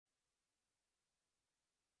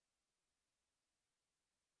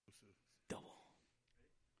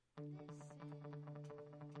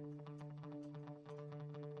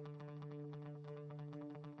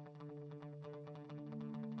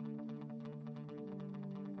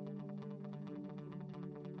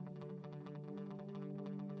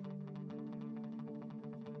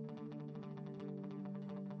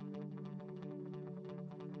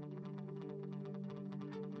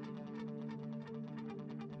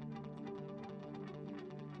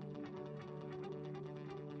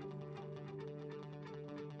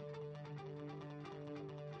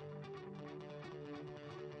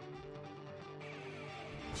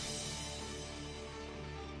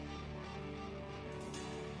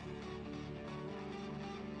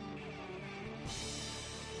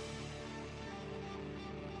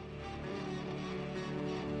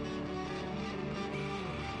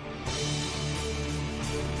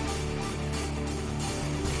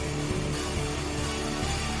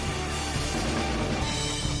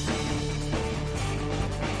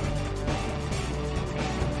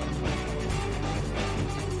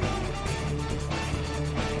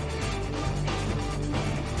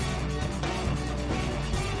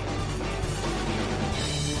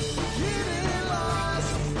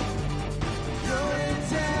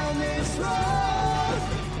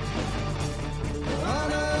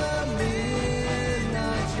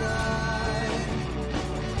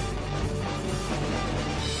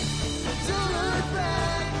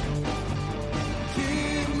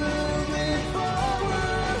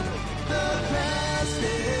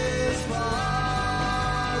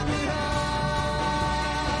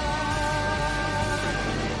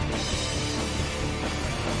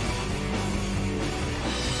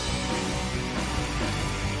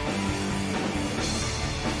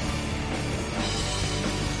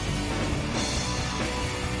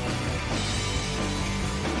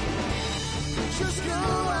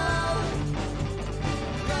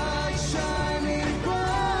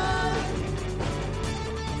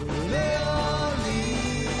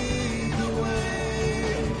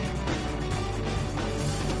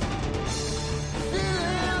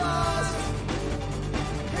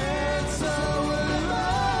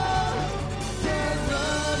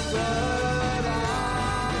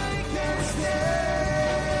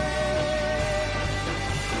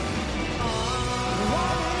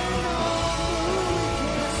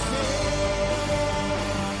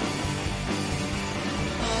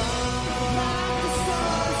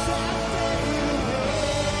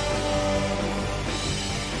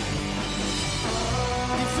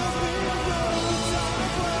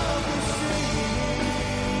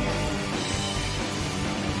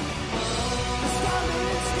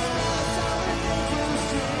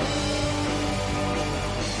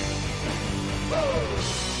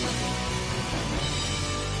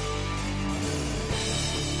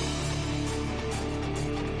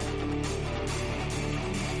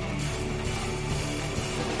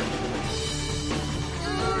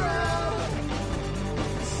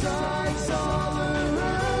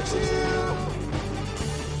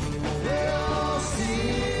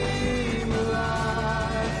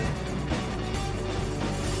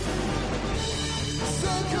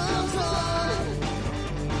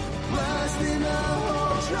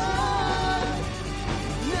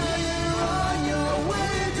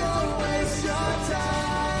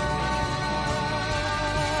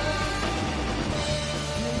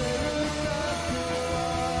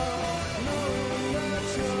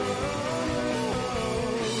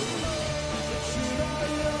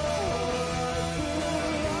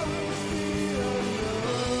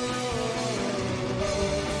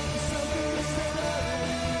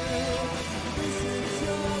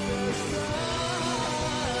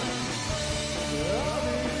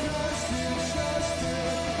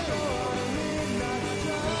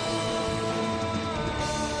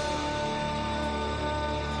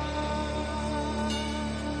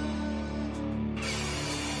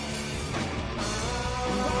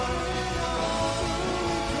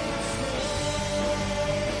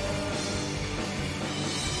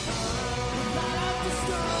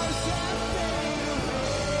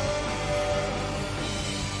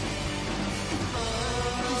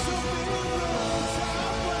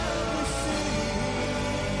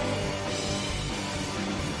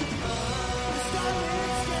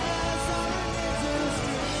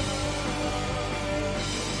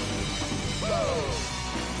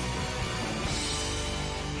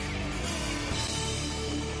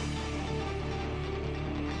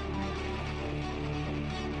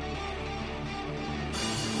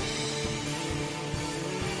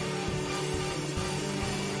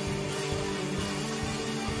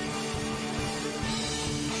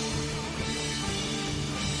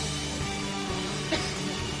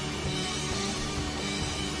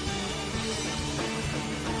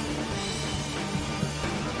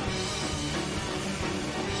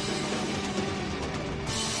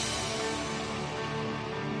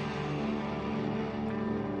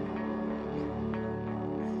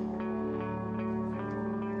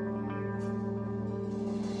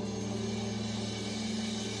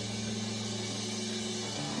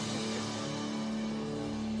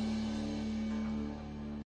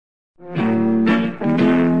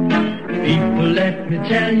me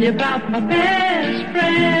tell you about my best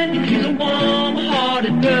friend. He's a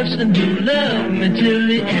warm-hearted person who loved me till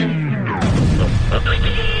the end.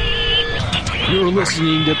 You're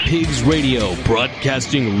listening to Pigs Radio,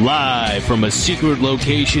 broadcasting live from a secret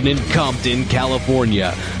location in Compton,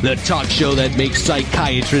 California. The talk show that makes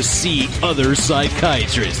psychiatrists see other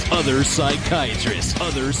psychiatrists, other psychiatrists,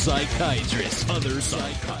 other psychiatrists, other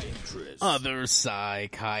psychiatrists, other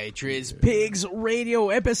psychiatrists. Pigs Radio,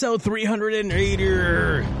 episode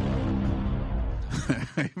 380.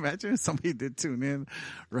 Imagine if somebody did tune in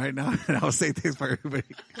right now and I'll say things for everybody.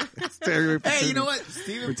 Hey, you know what?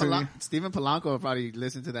 Steven Polanco probably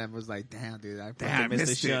listened to that and was like, damn, dude, I fucking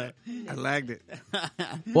missed the show. I lagged it.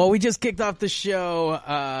 Well, we just kicked off the show.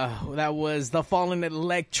 That was The Fallen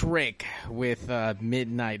Electric with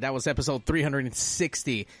Midnight. That was episode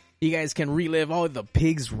 360. You guys can relive all the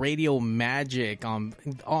Pigs Radio magic on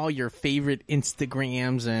all your favorite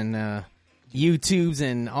Instagrams and YouTubes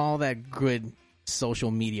and all that good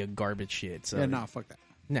social media garbage shit. So, yeah, no, fuck that.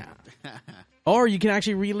 Nah. Or you can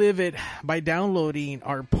actually relive it by downloading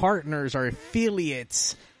our partners, our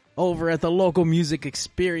affiliates over at the Local Music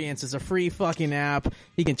Experience. It's a free fucking app.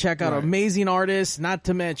 You can check out amazing artists, not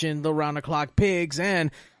to mention the Round the Clock Pigs.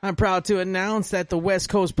 And I'm proud to announce that the West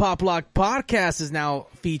Coast Pop Lock podcast is now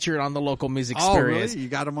featured on the Local Music Experience. Oh, really? You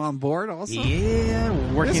got them on board also? Yeah,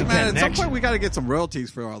 working. Listen, man, at some point we got to get some royalties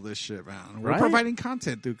for all this shit, man. We're providing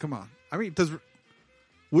content, dude. Come on. I mean,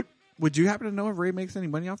 would you happen to know if Ray makes any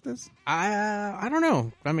money off this? I don't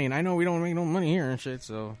know. I mean, I know we don't make no money here and shit,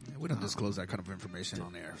 so we don't disclose that kind of information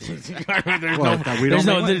on air.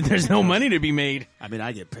 There's no money to be made. I mean,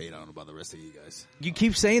 I get paid. I don't know about the rest of you guys. You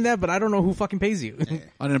keep saying that, but I don't know who fucking pays you.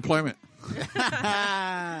 Unemployment.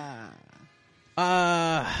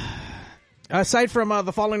 Aside from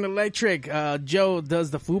The Fallen Electric, Joe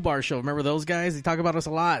does the Foo Bar Show. Remember those guys? They talk about us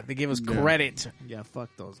a lot. They give us credit. Yeah, fuck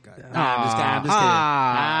those guys.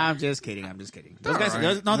 I'm just kidding. Those guys,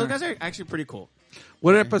 those guys are actually pretty cool.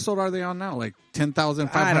 What episode are they on now? Like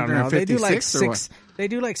 10,556? I don't know. They do like They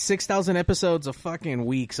do like 6,000 episodes a fucking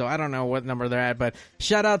week, so I don't know what number they're at. But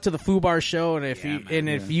shout out to the Foo Bar Show, and if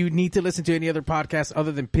if you need to listen to any other podcast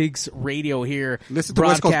other than Pigs Radio here, listen to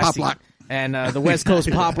West Coast Pop Lock. And the West Coast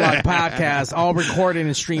Pop Lock podcast, all recorded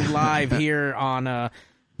and streamed live here on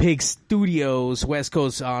Pig Studios, West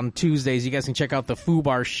Coast on Tuesdays. You guys can check out the Foo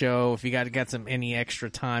Bar Show if you got some any extra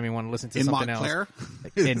time and want to listen to something Montclair?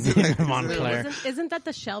 else. In Montclair. Isn't that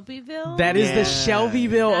the Shelbyville? That is the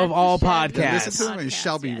Shelbyville of all podcasts. Yeah, listen to them in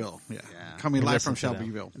Shelbyville. Yes. Yeah. Coming live from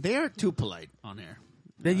Shelbyville. They are too polite on air.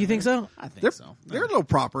 Did you think so? I think so. They're a little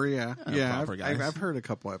proper, yeah. Proper I've heard a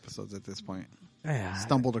couple episodes at this point. Yeah.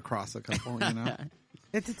 Stumbled across a couple, you know.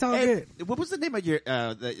 It's all good. What was the name of your?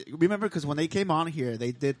 Remember, because when they came on here,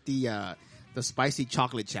 they did the spicy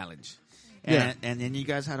chocolate challenge. And then you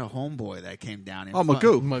guys had a homeboy that came down. And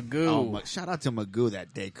Magoo. Shout out to Magoo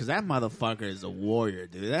that day, because that motherfucker is a warrior,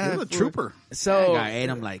 dude. He's a trooper. So that guy ate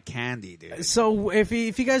him like candy, dude. So if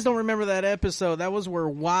you guys don't remember that episode, that was where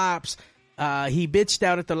Wops. He bitched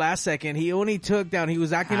out at the last second. He only took down. He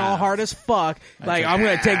was acting all hard as fuck. Like, I'm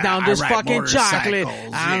going to take down this fucking chocolate.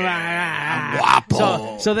 I'm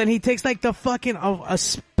guapo. So then he takes like the fucking, a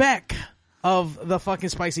speck of the fucking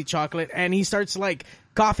spicy chocolate, and he starts like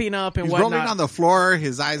coughing up and whatnot. He's rolling on the floor.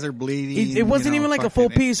 His eyes are bleeding. It wasn't even like a full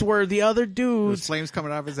piece where the other dudes. There's flames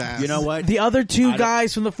coming out of his ass. You know what? The other two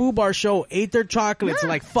guys from the Foo Bar Show ate their chocolates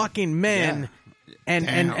like fucking men. Yeah. And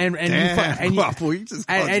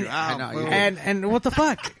what the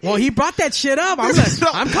fuck? Well, he brought that shit up.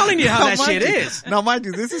 I'm telling you how that shit is. Now, mind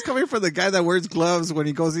you, this is coming from the guy that wears gloves when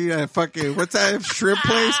he goes eat at fucking what's that shrimp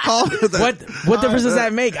place called? What difference does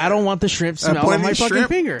that make? I don't want the shrimp smell on my fucking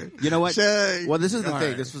finger. You know what? Well, this is the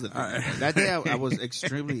thing. This was the thing. Right. That day I was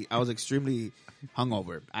extremely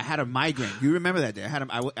hungover. I had a migraine. You remember that day?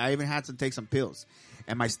 I even had to take some pills,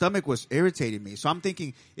 and my stomach was irritating me. So I'm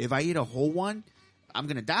thinking, if I eat a whole one, I'm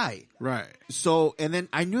gonna die. Right. So, and then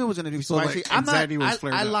I knew it was gonna be spicy.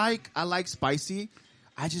 Like, I like spicy.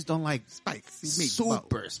 I just don't like spicy,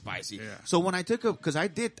 super spicy. Yeah. So when I took I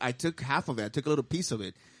took half of it. I took a little piece of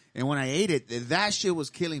it, and when I ate it, that shit was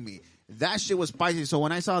killing me. That shit was spicy. So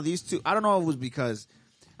when I saw these two, I don't know if it was because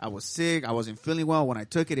I was sick, I wasn't feeling well. When I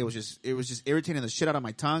took it, it was just irritating the shit out of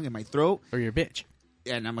my tongue and my throat. Or you're a bitch.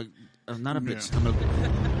 And I'm not a bitch.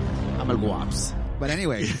 Yeah. I'm a guaps. But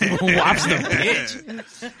anyway, Wops the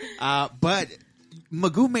bitch. But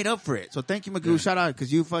Magoo made up for it. So thank you, Magoo. Yeah. Shout out,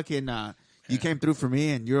 because you fucking you came through for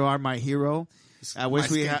me, and you are my hero. I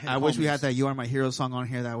wish we had that "You Are My Hero" song on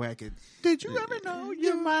here. That way I could. Did you ever know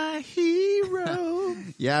you're my hero?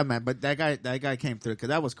 Yeah, man. But that guy came through, because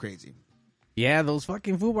that was crazy. Yeah, those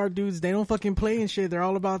fucking FUBAR dudes, they don't fucking play and shit. They're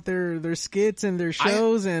all about their skits and their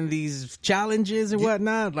shows and these challenges and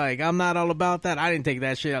whatnot. Like, I'm not all about that. I didn't take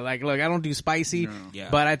that shit. Like, look, I don't do spicy,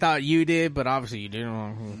 but I thought you did, but obviously you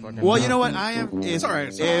didn't. Well, you know what? I am. It's all right.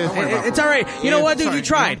 It's all right. You know what, dude? You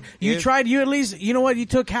tried. You tried. You at least, you know what? You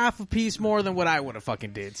took half a piece more than what I would have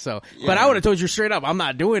fucking did. So, but I would have told you straight up, I'm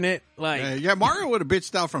not doing it. Like, Mario would have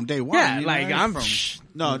bitched out from day one. Yeah, like, I'm.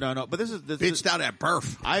 No. But this is bitched out at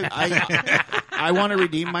birth. I want to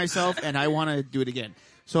redeem myself, and I want to do it again.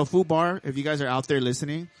 So, FUBAR, if you guys are out there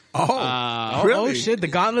listening. Really? Oh, shit. The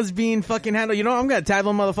gauntlet's being fucking handled. You know, I'm going to tag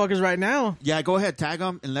them motherfuckers right now. Yeah, go ahead. Tag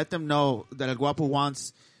them and let them know that El Guapo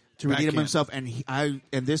wants to redeem himself. And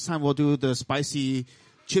and this time we'll do the spicy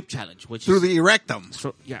chip challenge. Which through the erectum.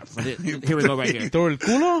 Here we go right here. Through el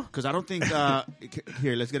culo? Because I don't think...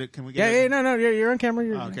 here, let's get it. Can we get it? Yeah, no. You're on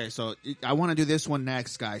camera. Okay, so I want to do this one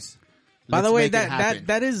next, guys. By the way,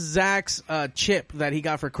 that is Zach's chip that he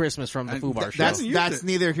got for Christmas from the FUBAR show. That's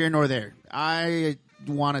neither here nor there. I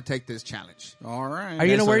want to take this challenge. All right. Are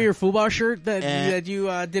you gonna wear your FUBAR shirt that you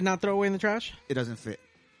did not throw away in the trash? It doesn't fit.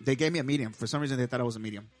 They gave me a medium. For some reason, they thought I was a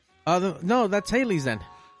medium. No, that's Haley's then.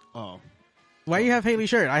 Oh. Why you have Haley's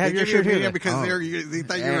shirt? I have your shirt here. Because they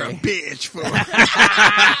thought you were a bitch. Fool.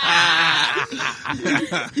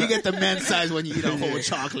 You get the men's size when you eat a whole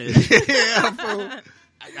chocolate. Yeah, fool.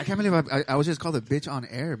 I can't believe I was just called a bitch on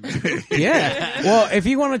air, man. Yeah. Well, if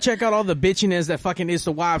you want to check out all the bitchiness that fucking is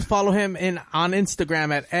the WAP, follow him on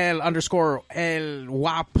Instagram at L_WAPs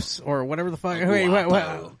or whatever the fuck.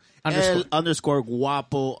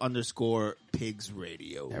 L_Guapo_Pigs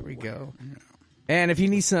Radio. There we go. And if you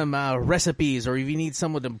need some recipes or if you need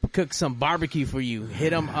someone to cook some barbecue for you,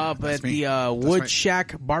 hit them up at the Wood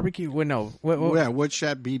Shack Barbecue. Wood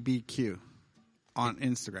Shack BBQ. On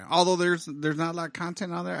Instagram, although there's not a lot of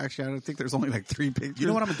content on there. Actually, I don't think there's only like 3 pictures. You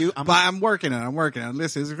know what I'm gonna do? I'm working on it.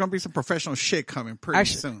 Listen, there's gonna be some professional shit coming pretty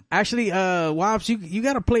soon. Actually, Wops, you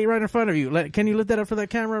got a plate right in front of you. Can you lift that up for that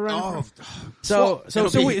camera right now? So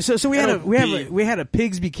we had a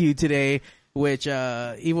Pigs BQ today, which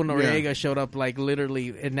Evil Noriega showed up like literally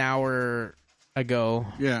an hour ago.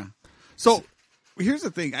 Yeah. So. Here's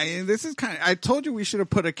the thing. I told you we should have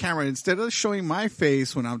put a camera instead of showing my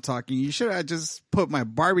face when I'm talking. You should have just put my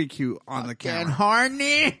barbecue on the camera. And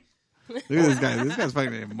Harney. Look at this guy. This guy's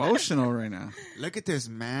fucking emotional right now. Look at this,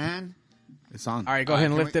 man. It's on. All right, go ahead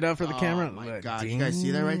and lift it up for the camera. Oh my God, you guys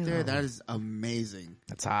see that right there? That is amazing.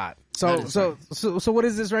 That's hot. So what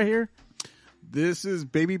is this right here? This is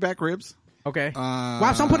baby back ribs. Okay.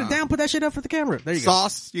 Wow, someone put it down. Put that shit up for the camera. There you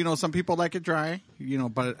sauce, go. Sauce, some people like it dry,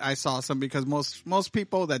 but I sauce them because most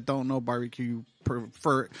people that don't know barbecue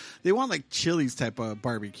prefer, they want like Chili's type of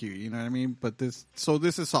barbecue, you know what I mean? But this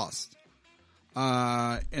is sauced.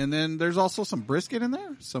 And then there's also some brisket in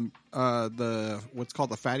there. Some, what's called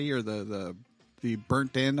the fatty or the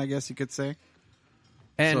burnt end, I guess you could say.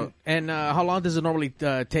 And how long does it normally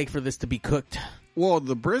take for this to be cooked? Well,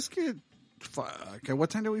 the brisket, okay, what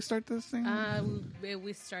time did we start this thing?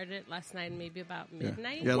 We started last night, maybe about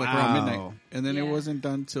midnight. Yeah, like around midnight, and then it wasn't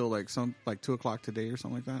done till like 2:00 today or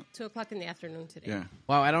something like that. 2:00 in the afternoon today. Yeah.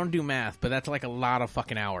 Wow, I don't do math, but that's like a lot of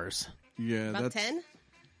fucking hours. Yeah, about 10.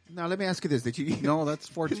 Now let me ask you this: No, that's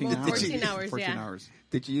 14 hours. 14 hours. 14 hours.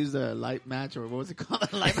 Did you use a light match or what was it called?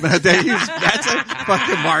 That's a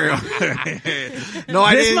fucking Mario. No,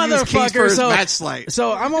 I didn't use keys for his match light.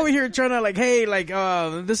 So I'm over here trying to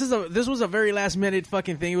this was a very last minute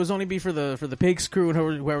fucking thing. It was only for the Pigs crew and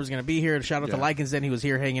whoever was going to be here. Shout out to Likens, then he was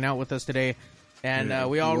here hanging out with us today. And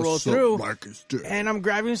we all rolled through, and I'm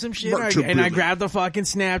grabbing some shit, and I grabbed the fucking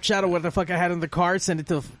Snapchat of what the fuck I had in the cart, send it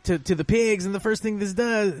to the Pigs, and the first thing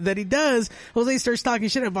that he does, Jose starts talking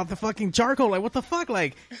shit about the fucking charcoal. Like, what the fuck?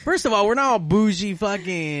 Like, first of all, we're not all bougie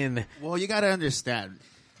fucking. Well, you gotta understand,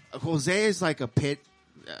 Jose is like a pit.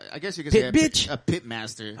 I guess you could say a pit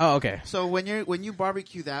master. Oh, okay. So when you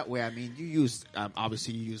barbecue that way, I mean, you use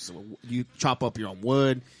obviously you chop up your own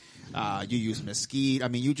wood. You use mesquite. I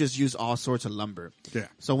mean, you just use all sorts of lumber. Yeah.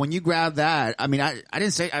 So when you grab that, I mean, I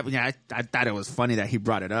didn't say. I mean, I thought it was funny that he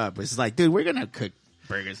brought it up. It's like, dude, we're gonna cook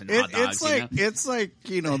burgers and hot dogs. It's like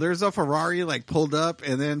there's a Ferrari like pulled up,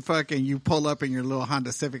 and then fucking you pull up in your little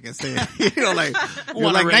Honda Civic and say, you're like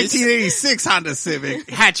 1986 Honda Civic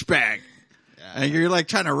hatchback. And you're like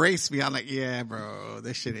trying to race me. I'm like, yeah, bro,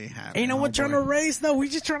 this shit ain't happening. Ain't no one trying to race though. We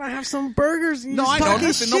just trying to have some burgers. And no, I know.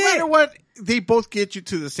 Listen, no matter what, they both get you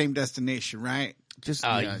to the same destination, right? Just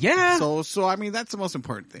yeah. So I mean, that's the most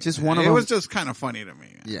important thing. Just one of it them- was just kind of funny to me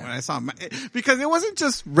Yeah. when I saw him, because it wasn't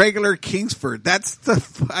just regular Kingsford. I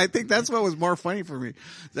think that's what was more funny for me,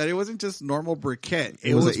 that it wasn't just normal briquette.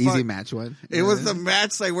 It was an easy fun. match one. It was the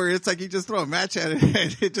match like where it's like you just throw a match at it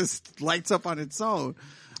and it just lights up on its own.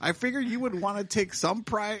 I figure you would want to take some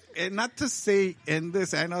pride, and not to say in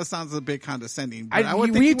this. I know it sounds a bit condescending, but I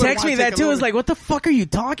would think you would text wanna me take that a too. little- It's like, what the fuck are you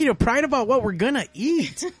talking to? Pride about what we're gonna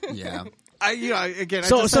eat. Yeah. I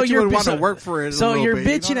just thought you you're would want to work for it. So you're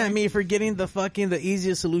bit, bitching you know what I at mean? me for getting the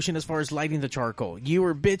easiest solution as far as lighting the charcoal. You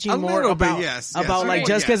were bitching A more little bit, about yes, about yes, like yes,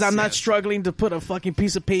 just because I'm not yes. struggling to put a fucking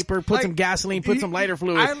piece of paper, put Like, some gasoline, put some lighter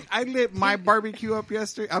fluid. I lit my barbecue up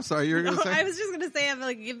yesterday. I'm sorry, you were going to say? I was just gonna say, I'm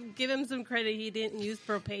like, give him some credit. He didn't use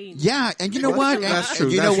propane. Yeah, and you know what? That's And true.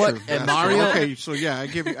 you that's know what? true, And that's true. Mario. Okay, so yeah, I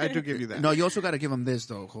do give you that. No, you also got to give him this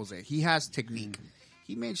though, Jose. He has technique.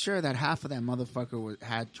 He made sure that half of that motherfucker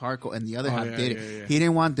had charcoal and the other half yeah, did it. yeah. He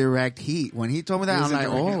didn't want direct heat. When he told me that, I'm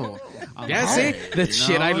like, yeah, see the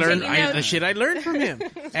shit I learned. The shit I learned from him.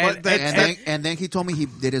 And then he told me he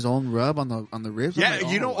did his own rub on the ribs. I'm Yeah,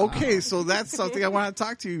 like, you know, wow. okay, so that's something I want to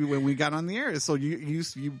talk to you when we got on the air. So you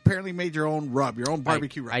apparently made your own rub, your own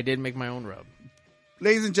barbecue rub. I did make my own rub.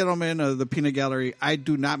 Ladies and gentlemen of the Peanut Gallery, I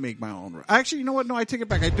do not make my own rub. Actually, you know what? No, I take it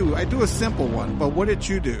back. I do a simple one. But what did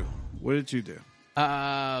you do?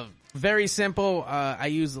 Very simple. I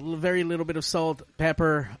use very little bit of salt,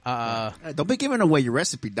 pepper, Hey, don't be giving away your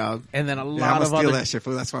recipe, dog. and then a Yeah, I'm lot gonna of steal other that shit,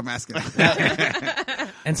 fool. That's why I'm asking.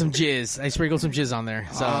 and some jizz. I sprinkled some jizz on there.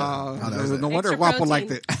 So No wonder Extra Waffle protein.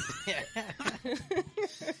 liked it.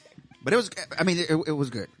 But it was. I mean, it was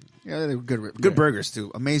good. Yeah, they were good burgers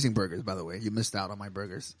too. Amazing burgers, by the way. You missed out on my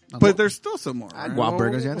burgers. But there's still some more. I'd want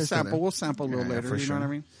burgers, yeah, We'll there's still sample. there. We'll sample a little Yeah, later. for You sure. know what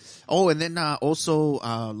I mean? Oh, and then also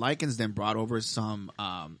Likens then brought over some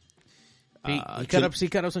he cut up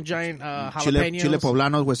some giant chile jalapenos.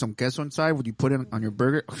 poblanos with some queso inside. Would you put it on your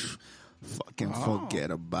burger? Fucking forget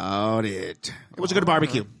about it. It was a good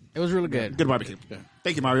barbecue. It was really good. Good barbecue.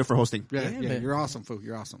 Thank you, Mario, for hosting. Yeah, man. you're awesome, fool.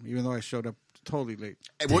 You're awesome. Even though I showed up totally late.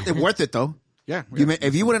 It worth it though. Yeah.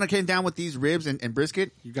 If you wouldn't have came down with these ribs and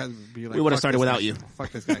brisket, You guys would be like, We would've "Fuck started this without guy. you."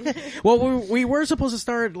 Fuck this guy. Well, we were supposed to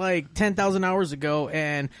start like 10,000 hours ago,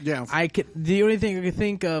 and Yeah. the only thing I could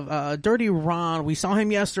think of, Dirty Ron. We saw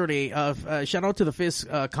him yesterday. Shout out to the Fist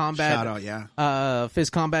Combat. Shout out, yeah.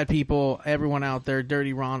 Fist Combat people, everyone out there.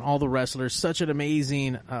 Dirty Ron, all the wrestlers. Such an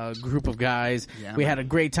amazing group of guys. Yeah, we man. had a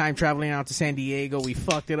great time traveling out to San Diego. We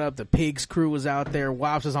fucked it up. The Pigs crew was out there.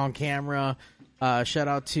 Wops was on camera. Shout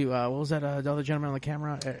out to what was that? The other gentleman on the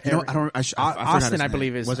camera. You know, I forgot his Austin, I name.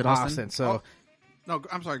 believe is Was it Austin? So. No,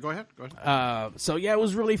 I'm sorry. Go ahead. So yeah, it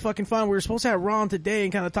was really fucking fun. We were supposed to have Ron today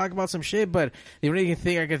and kind of talk about some shit, but the only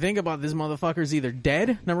thing I could think about, this motherfucker is either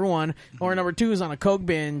dead, number one, or number two is on a coke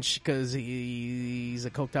binge because he's a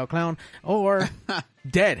coked out clown, or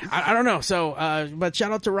dead. I don't know. So, but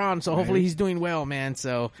shout out to Ron. So hopefully he's doing well, man.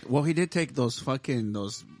 So Well, he did take those fucking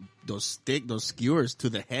those skewers to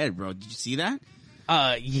the head, bro. Did you see that?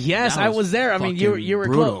 yes, That I was was there. I mean, you were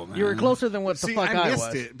brutal, you were man. closer than what the See, fuck I I missed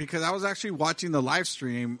was. it because I was actually watching the live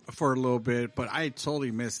stream for a little bit, but I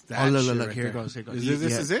totally missed that. Oh, look, shit look, right here it there. goes, here it goes.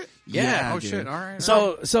 This Yeah. is it? Yeah, Oh dude. shit! All right.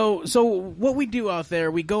 So what we do out there,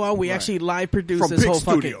 we go out, we actually live produce From this Pig whole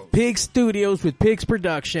Studios. fucking Pig Studios with Pigs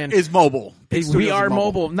Production. It's mobile. Pig We Studios are is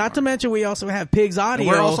mobile. Not to mention, we also have Pigs Audio.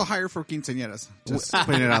 We're also hired for quinceañeras. Just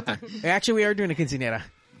putting it out there. Actually, we are doing a quinceañera.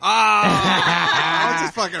 Ah,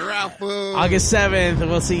 just fucking around, fool. August 7th,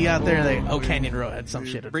 we'll see you out there in the Oak Canyon Road at some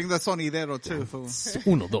shit. Bring the sonidero too, fool.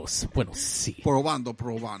 Uno, dos, bueno, sí.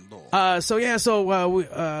 Probando.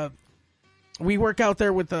 So we work out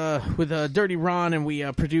there with Dirty Ron, and we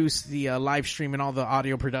produce the live stream and all the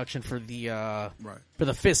audio production for the for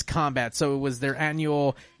the Fist Combat. So it was their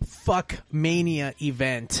annual Fuck Mania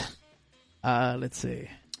event. Let's see.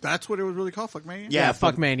 That's what it was really called, fuck man. Yeah,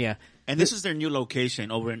 Fuck Mania. And this is their new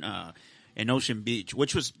location over in Ocean Beach,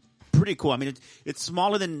 which was pretty cool. I mean, it's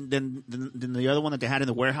smaller than the other one that they had in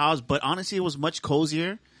the warehouse, but honestly, it was much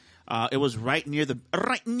cozier. It was right near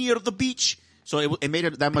the beach, so it made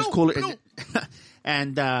it that much cooler.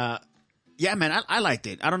 And yeah, man, I liked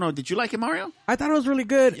it. I don't know, did you like it, Mario? I thought it was really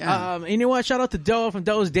good. Yeah. And you know what? Shout out to Doe from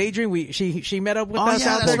Doe's Daydream. She met up with us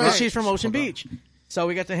yeah, out that's there because right. she's from Ocean Beach. So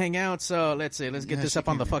we got to hang out. So let's get this up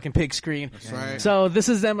on the fucking pig screen. That's right. So this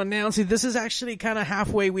is them announcing. This is actually kind of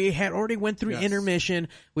halfway. We had already went through intermission.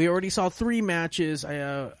 We already saw 3 matches.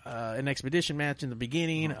 An expedition match in the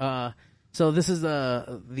beginning. So this is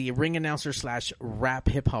the ring announcer / rap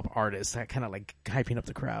hip hop artist that kind of like hyping up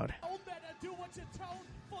the crowd.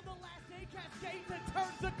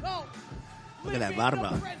 Look at that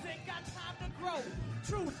barba.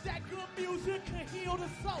 truth that good music can heal the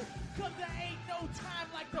soul. Cause there ain't no time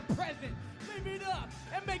like the present. Live it up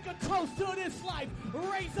and make a toast to this life.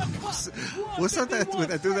 Raise a cup. What's up with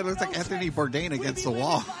that dude that looks like Anthony Bourdain against the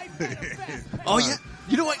wall? Oh yeah,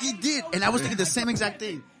 you know what he did, and I was thinking the same exact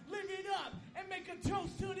thing. Live it up and make a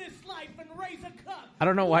toast to this life and raise a cup. I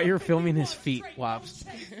don't know why you're filming his feet, Wops.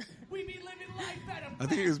 We be living life at a I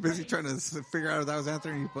think he was busy trying to figure out if that was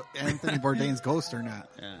Anthony Bourdain's ghost or not.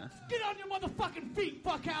 Yeah. Get on your motherfucking feet,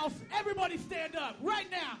 fuckhouse. Everybody stand up right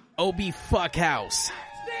now. Obi Fuckhouse.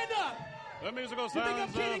 Stand up. The musical You think I'm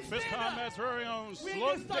sounds kidding? of Fist Stand up. Combat's very own We ain't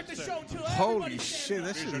gonna Slug start the Dixon. show till Holy everybody stand shit, up.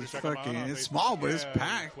 that shit Be sure to is check 'em out fucking, on it's Facebook small, but it's and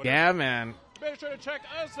packed. Twitter. Yeah, man. Be sure to check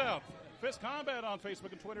us out, Fist Combat, on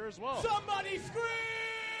Facebook and Twitter as well. Somebody scream!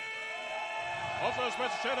 Also, a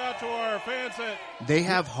special shout out to our fans They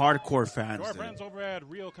have hardcore fans. to our dude. friends over at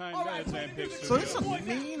Real Kind All right, Meds and Pig So there's Studios. some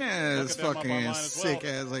mean ass Look at them up online fucking as sick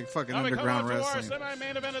well. ass like fucking Now we come underground on to our wrestling.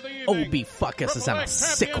 semi-main event of the evening. Obi Fuckhouse is on a Triple X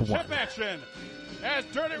sick Championship one. action as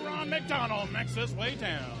Dirty Ron McDonald makes his way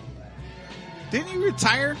down. Didn't he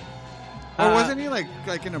retire? Or wasn't he like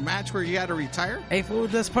in a match where he had to retire? Hey, fool,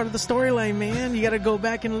 that's part of the storyline, man. You got to go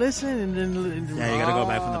back and listen. And then Yeah, you gotta go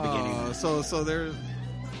back from the beginning. So there's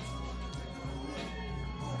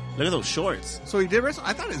Look at those shorts. so he did wrestle.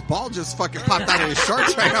 I thought his ball just fucking popped out of his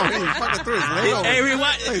shorts right now when he fucking threw his leg over. Hey,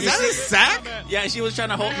 rewind. Wait, is that his sack? Yeah, she was trying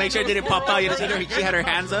to make sure it didn't pop out. You know, she had her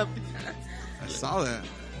hands up. I saw that.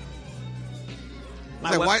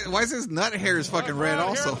 My Like, why is his nut hairs fucking red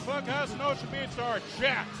also? Fuckhouse and Ocean Beach are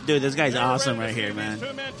jacked. Dude, this guy's They're awesome ready right to here, see man. these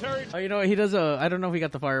two-man Terry Oh, you know, he does I don't know if he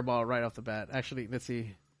got the fireball right off the bat. Actually, let's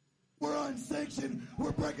see. We're unsanctioned.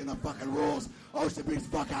 We're breaking the fucking rules. Ocean Beach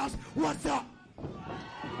Fuckhouse, what's up?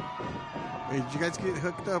 Wait, did you guys get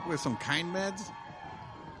hooked up with some kind meds?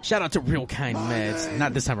 Shout out to Real Kind Meds.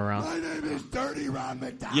 Not this time around. My name is Dirty Ron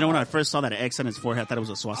McDonald. You know, when I first saw that X on his forehead, I thought it was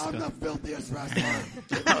a I'm swastika. the filthiest wrestler.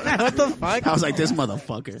 What the fuck? I was like, this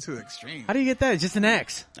motherfucker. Too extreme. How do you get that? It's just an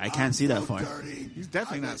X. I can't see that far. Dirty. He's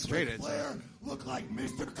definitely not straight edge. Flair look like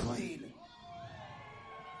Mr. Clean.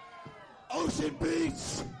 Ocean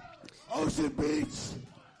Beach. Ocean Beach.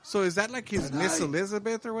 So is that like his Miss Tonight,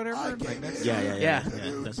 Elizabeth or whatever? I Like came that's, here Yeah. Yeah. to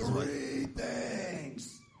do That's his wife. three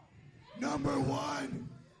things. Number one,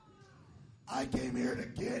 I came here to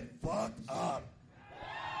get fucked up.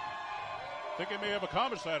 think he may have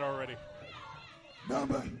accomplished that already.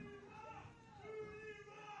 Number.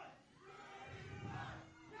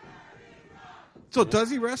 So does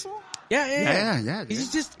he wrestle? Yeah.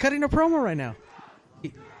 He's just cutting a promo right now.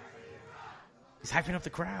 He's hyping up the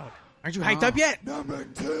crowd. Aren't you hyped up yet? Number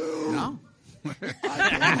two. No.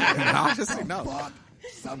 Obviously no. Fuck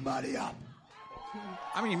somebody up.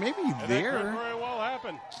 I mean, maybe And that could there. very well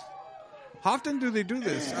happen. How often do they do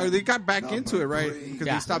this? Or they got back into it, right? Because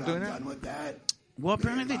Yeah. they stopped doing I'm it? done with that. Well,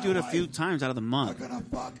 apparently they do it a few times out of the I'm month. gonna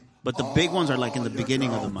fuck But the big ones are like in the all beginning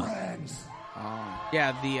your of the month. girlfriends.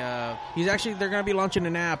 Yeah, they're going to be launching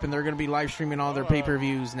an app, and they're going to be live streaming all their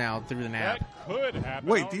pay-per-views now through the app. That could happen.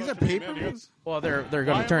 Wait, I don't these know are if it's pay-per-views? Well, they're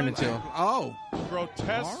going to turn into. Oh.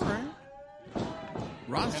 grotesque. All right.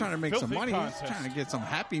 Ron's trying to make some filthy money. contest. He's trying to get some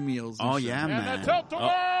Happy Meals. and Oh, shit. yeah, And man. the tilt door.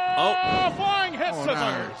 Oh. Flying hit Oh, scissors.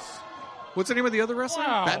 no. What's the name of the other wrestler?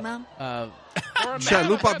 Wow. Batman? For a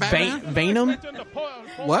Chalupa man that's Batman? Venom? expecting to pull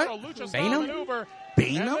What? a lucha style Venom? maneuver.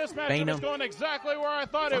 Venom? And this matchup Venom. is going exactly where I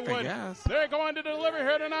thought it Fuck, I would. guess. They're going to deliver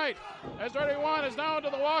here tonight. As Dirty One is now into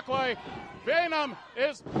the walkway. Venom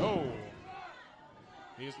is... Oh.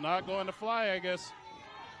 He's not going to fly, I guess.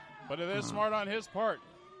 But it is smart on his part.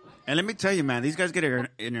 And let me tell you, man, these guys get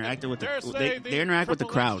interacted with Dare the say they interact with the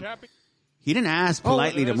Triple H crowd. champion- He didn't ask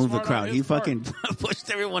politely it to is move the smart on crowd. his He part. fucking pushed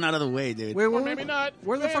everyone out of the way, dude. Wait, Or maybe not.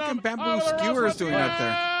 where are the Venom fucking bamboo out of the skewers Ross doing up there?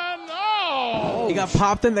 and- Oh! He got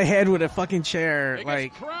popped in the head with a fucking chair. He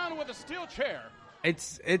Like, gets crowned with a steel chair.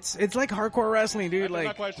 it's like hardcore wrestling, dude. I'm not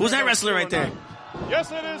Like, quite sure Who's that if it's wrestler steel right or there? not.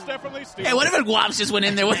 Yes, it is definitely steel. Hey, what if Guaps just went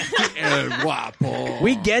in there? Guapo.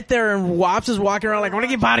 we get there and Wops is walking around like, I want to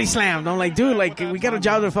get body slammed. I'm like, dude, like, we got a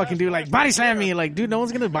job to fucking do. Like, body slam me. Like, dude, no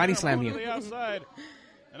one's going to body slam To you. the outside.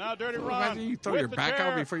 And now Dirty Ron. Imagine you throw with your the back chair,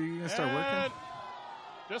 out before you even start working. and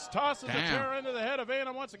Just tosses the Damn. chair into the head of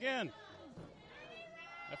Venom once again.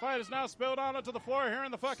 The fight is now spilled on onto the floor here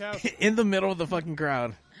in the fuckhouse. In the middle of the fucking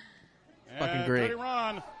crowd. Fucking And great. Dirty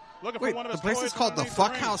Ron looking Wait, for one of the his place toys is called the underneath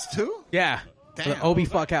Fuck ring. House too? Yeah. Damn. The Obi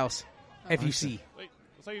Fuck House. FUC.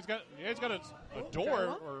 So he's got a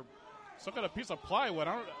door or some kind of piece of plywood.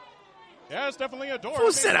 I don't. Yeah, it's definitely a door. Who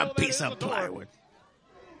Okay, said so a that piece is of a door. plywood?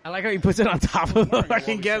 I like how he puts it on top of the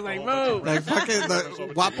fucking gas. Like, move. Like fucking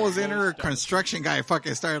the Guapo's inner construction guy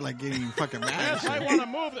fucking started like getting fucking mad. Yes, I want to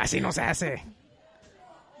move. Así no se hace.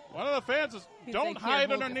 One of the fans is, He's don't like, "Here, hide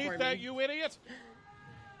hold it underneath for that, me." you idiot.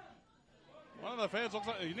 One of the fans looks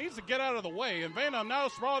like he needs to get out of the way. And Venom now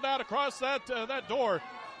sprawled out across that door.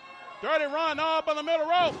 Dirty Ron up on the middle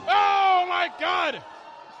row. Oh, my God.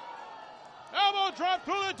 Elbow drop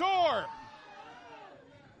through the door.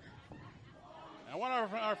 And one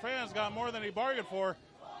of our fans got more than he bargained for.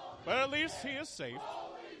 But at least he is safe.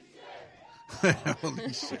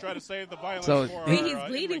 Holy shit. We try to save the violence So- for Hey, our, he's in-ring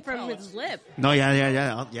bleeding from talents. his lip. No, yeah,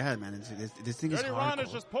 man. This thing is Dirty Ron has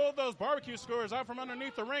hardcore. just pulled those barbecue skewers out from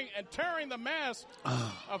underneath the ring and tearing the mask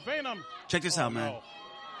of Venom. Check this out, man.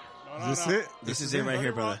 No, Is this it? This is it right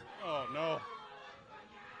here, brother. Oh, no.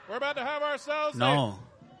 We're about to have ourselves No.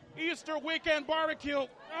 a Easter weekend barbecue. Oh,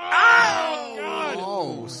 God.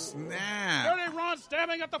 Oh, snap. Dirty Ron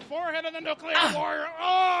stabbing at the forehead of the nuclear warrior.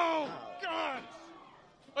 Oh, God.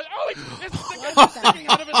 Oh, it's sticking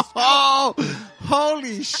out of his scalp. Oh,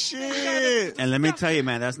 holy shit. And let me tell you,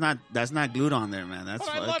 man, that's not glued on there, man. That's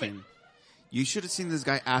But I love fucking. You should have seen this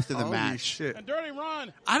guy after the Holy match. shit. And Dirty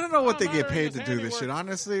Ron. I don't know what they I'm get honoring paid his to do this handiwork. shit,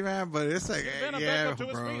 honestly, man, but it's like, Venom back yeah, up to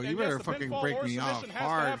his bro, feet, you and better yes, the fucking pinfall break or me off submission has to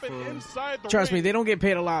hard, happen fool. inside the Trust me, ring. they don't get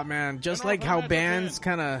paid a lot, man. Just And like off the how match bands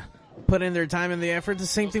again. kind of put in their time and the effort. The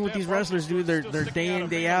same thing with these wrestlers do. They're day in,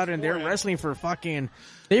 day out, and they're wrestling for fucking.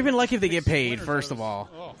 They're even lucky if they get paid. First of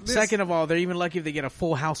all, second of all, they're even lucky if they get a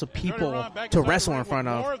full house of people to wrestle in front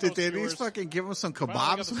of. Did they at least fucking give him some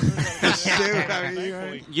kebabs? Shit, I mean,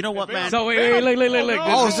 right? You know what, man? So wait, look.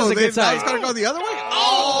 Oh, This so is a they, good now he's sign. gotta go the other way?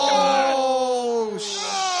 Oh,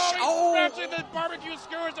 Scratching the barbecue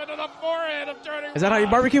skewers into the forehead of Dirty Ron. Is that how you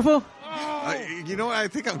barbecue, fool? you know what? I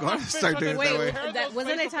think I'm going to start doing it Wait, that way.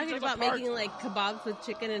 wasn't I talking about making like kebabs with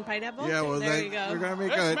chicken and pineapple? Yeah, well, there then you go. we're going to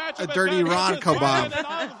make This match a of the dirty night Ron is live kebab. and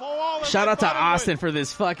on the wall in Shout out to Hollywood. Austin for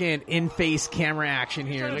this fucking in-face camera action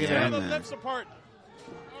here. Look at Tear that. the lips apart.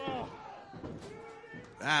 Oh,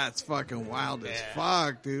 That's fucking wild as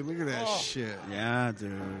fuck, dude. Look at that Oh. shit. Yeah,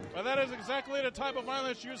 dude. well, that is exactly the type of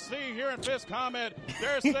violence you see here in Fist Combat.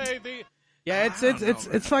 Dare say the Yeah,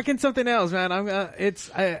 it's fucking something else, man.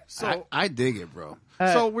 I dig it, bro.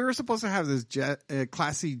 So we were supposed to have this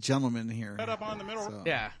classy gentleman here. head up on the middle. So-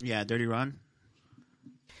 yeah. Yeah, Dirty Ron.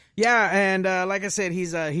 Yeah, and like I said,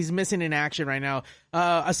 he's missing in action right now.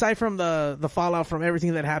 Aside from the fallout from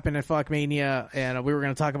everything that happened at Fuckmania, and we were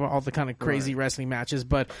going to talk about all the kind of crazy wrestling matches,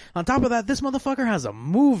 but on top of that, this motherfucker has a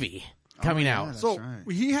movie coming out. So right.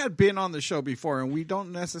 he had been on the show before, and we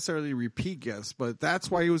don't necessarily repeat guests, but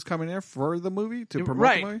that's why he was coming in for the movie to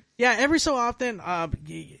promote the movie. Yeah, every so often,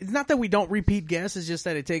 it's not that we don't repeat guests, it's just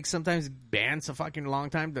that it takes sometimes bands a fucking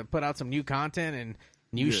long time to put out some new content and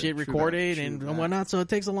new shit true recorded that, and true that. whatnot, so it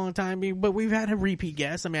takes a long time. But we've had repeat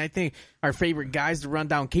guests. I mean, I think our favorite guys, the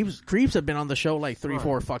Rundown Creeps, have been on the show like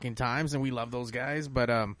 3-4 fucking times, and we love those guys. But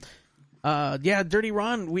yeah, Dirty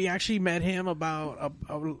Ron, we actually met him about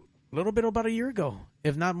a little bit about a year ago,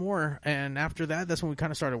 if not more. And after that, that's when we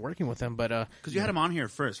kind of started working with him. But Because you had him on here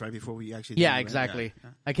first, right? Before we actually. yeah, did it, right? exactly. Yeah.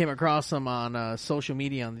 I came across him on social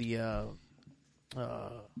media on the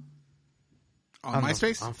On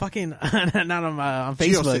MySpace? on fucking not on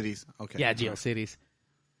Facebook. GeoCities. Okay. Yeah, GeoCities.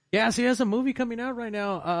 Yeah, so he has a movie coming out right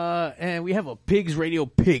now, and we have a Pigs Radio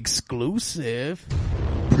Pig-exclusive.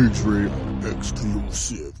 Pigs Radio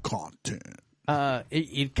exclusive content.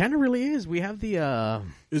 It kind of really is. We have the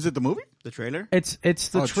Is it the movie? The trailer? it's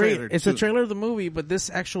the Oh, trailer, it's a too. trailer of the movie, but this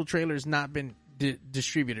actual trailer has not been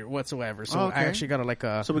distributed whatsoever. So Oh, okay. I actually got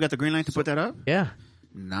a So we got the green light to put that up? yeah.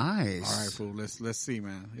 Nice. All right, fool. Let's see,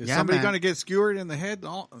 man. Is Yeah, somebody man. going to get skewered in the head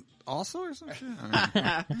also or some shit?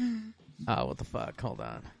 I mean, Oh, what the fuck? Hold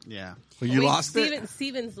on. Yeah. well, you Wait, lost it?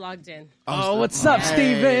 Steven's logged in. Oh, what's up,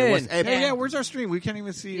 Steven? Hey, yeah, where's our stream? We can't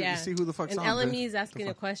even see Yeah. see who the fuck's and on. LME is asking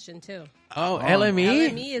a question too. Oh,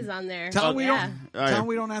 LME? LME is on there. Tell them we yeah. don't. Tell them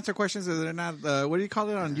we don't answer questions if they're not. What do you call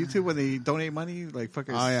it on YouTube when they donate money? Like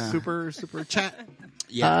fucking super chat.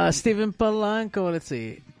 Yeah. Steven Polanco. Let's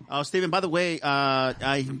see. Oh, Steven, by the way,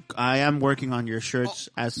 I am working on your shirts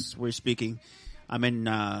as we're speaking. I'm in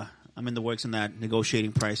the works on that,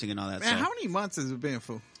 negotiating pricing and all that Man, stuff. how many months has it been,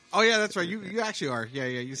 fool? Oh yeah, that's right. You actually are. Yeah.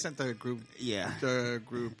 You sent the group. Yeah. The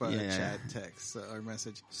group Yeah. chat text or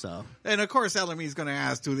message. So And of course, LME is going to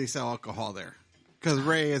ask, do they sell alcohol there? Because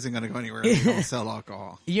Ray isn't going to go anywhere if they don't sell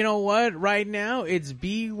alcohol. You know what? Right now, it's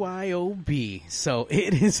BYOB. So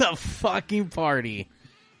it is a fucking party.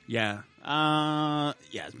 yeah,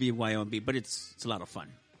 it's BYOB, but it's a lot of fun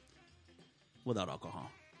without alcohol,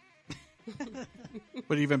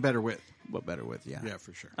 But even better with. but better with Yeah,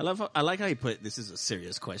 for sure. I like how you put this is a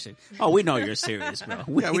serious question. Oh, we know you're serious, bro.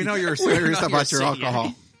 Yeah, we know you're serious know about you're your serious.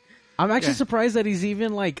 alcohol. I'm actually Yeah. surprised that he's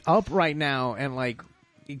even like up right now and like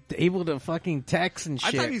able to fucking text and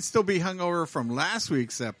shit. I thought he'd still be hungover from last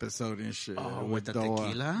week's episode and shit. with the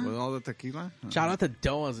tequila? With all the tequila? Shout out to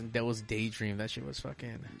Doa's and Doa's Daydream. That shit was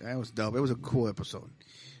fucking... That was dope. It was a cool episode.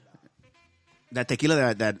 That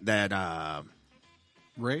tequila that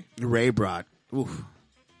Ray brought. Oof.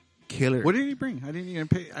 Killer. What did he bring? I didn't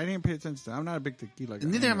pay attention to that. I'm not a big tequila guy.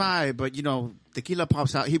 Neither am I, but tequila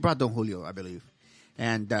pops out. He brought Don Julio, I believe.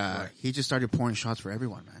 And he just started pouring shots for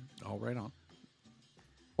everyone, man. Oh, right on.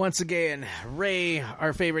 Once again, Ray,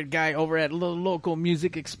 our favorite guy over at Local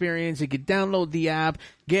Music Experience. You can download the app,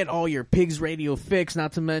 get all your Pigs Radio fix,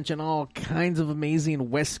 not to mention all kinds of amazing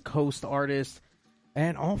West Coast artists,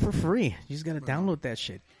 and all for free. You just got to download that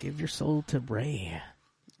shit. Give your soul to Ray.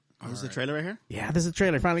 This is the trailer right here? Yeah, this is the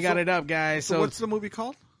trailer. Finally got it up, guys. So what's the movie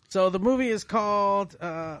called? So the movie is called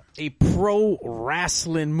a pro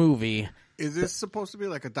wrestling movie. Is this supposed to be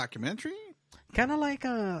like a documentary? Kind of like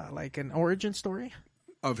an origin story.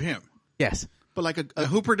 Of him? Yes. But like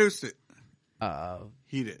who produced it?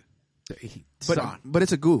 He did. But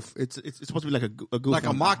it's a goof. It's supposed to be like a goof. Like a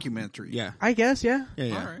mockumentary. Yeah. I guess, yeah.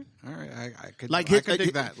 Yeah. All right. I could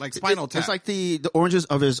dig that. Like Spinal Tap. It's like the oranges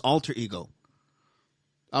of his alter ego.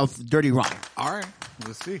 Of Dirty Ron. All right.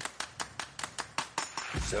 Let's see.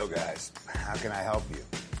 So, guys, how can I help you?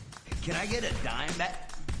 Can I get a dime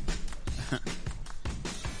back?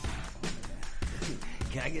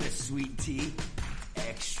 Can I get a sweet tea?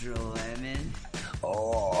 Extra lemon?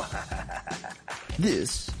 Oh.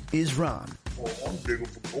 This is Ron. Oh, I'm digging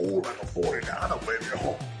for gold like a 49er, baby.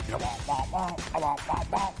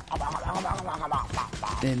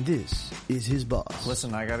 And this is his boss.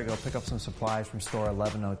 Listen, I gotta go pick up some supplies from store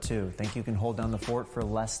 1102. Think you can hold down the fort for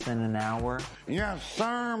less than an hour? Yes, sir,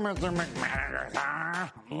 Mr. McManager.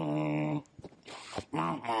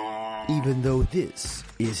 Even though this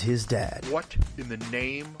is his dad. What in the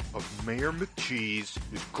name of Mayor McCheese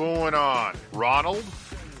is going on? Ronald?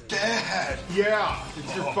 Dad! Yeah,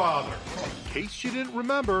 it's your father. In case you didn't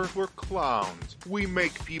remember, we're clowns. We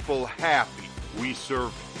make people happy. We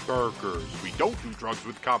serve burgers. We don't do drugs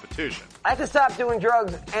with competition. I can stop doing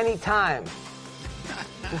drugs anytime.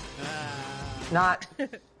 Not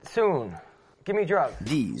soon. Give me drugs.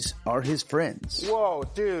 These are his friends. Whoa,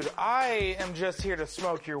 dude, I am just here to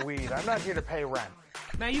smoke your weed. I'm not here to pay rent.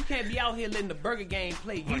 Man, you can't be out here letting the Burger Gang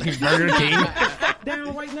play you. Burger King?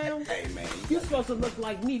 Down right now? Hey, man. You're supposed to look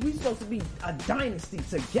like me. We're supposed to be a dynasty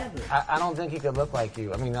together. I don't think he could look like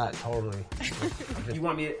you. I mean, not totally. You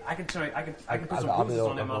want me? I can put some bruises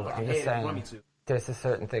on that motherfucking head if you want me to. There's just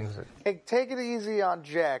certain things. Hey, take it easy on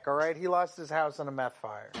Jack, all right? He lost his house in a meth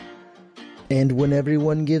fire. And when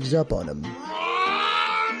everyone gives up on him,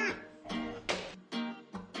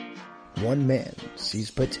 one man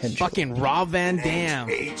sees potential. Fucking Rob Van Dam.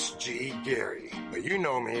 H.G. Gary. But you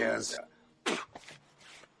know me as the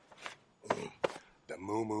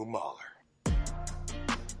Moo Moo Mauler.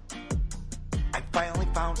 I finally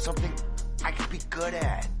found something I could be good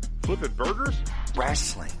at. Flipping burgers?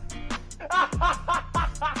 Wrestling.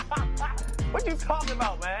 What you talking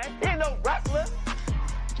about, man? He ain't no wrestler.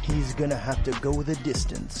 He's gonna have to go the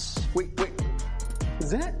distance. Wait. Is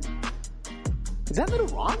that little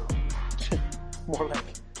Ron? More like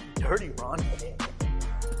Dirty Ron.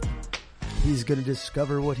 He's gonna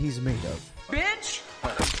discover what he's made of. Bitch!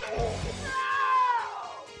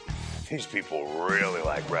 These people really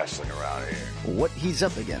like wrestling around here. What he's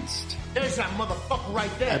up against. There's that motherfucker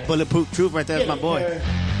right there. That bulletproof truth right there is my boy.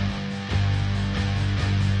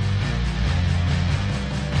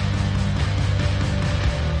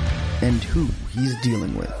 And who he's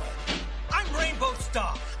dealing with. I'm Rainbow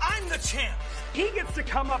Star. I'm the champ. He gets to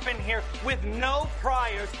come up in here with no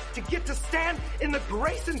priors to get to stand in the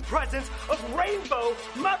grace and presence of Rainbow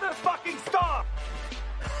motherfucking Star.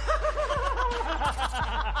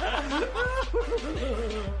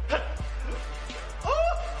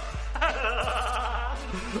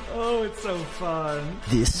 Oh, it's so fun.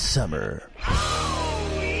 This summer,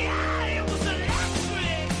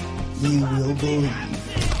 you will believe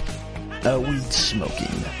a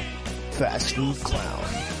weed-smoking, fast food clown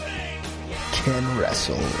can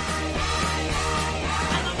wrestle.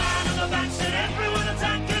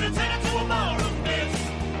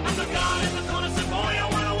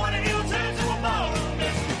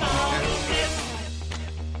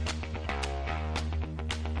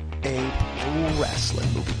 A pro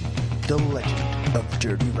wrestling movie, The Legend of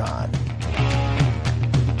Dirty Ron.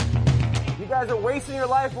 You guys are wasting your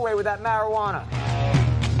life away with that marijuana.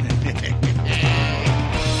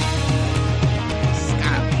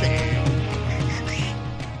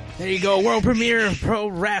 There you go, world premiere pro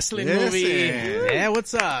wrestling movie. Yeah,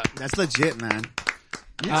 what's up? That's legit, man.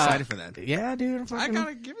 Excited for that. Yeah, dude. I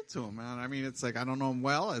gotta give it to him, man. I mean, it's like I don't know him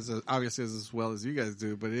well, obviously as well as you guys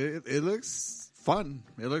do, but it looks fun.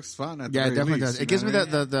 It looks fun. At Yeah, the it very definitely least, does. It gives me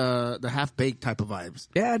the half baked type of vibes.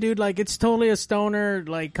 Yeah, dude. Like it's totally a stoner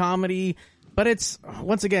like comedy. But it's,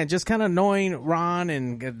 once again, just kind of knowing Ron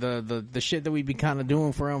and the shit that we've been kind of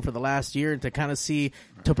doing for him for the last year to kind of see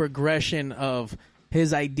the progression of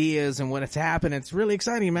his ideas and what it's happened. It's really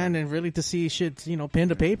exciting, man, and really to see shit, pen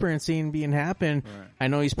to paper and seeing being happen. Right. I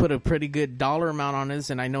know he's put a pretty good dollar amount on this,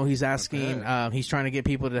 and I know he's asking, he's trying to get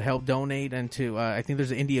people to help donate and to, I think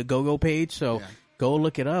there's an Indiegogo page, so go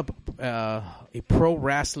look it up. A pro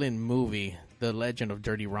wrestling movie, The Legend of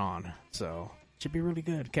Dirty Ron. So... should be really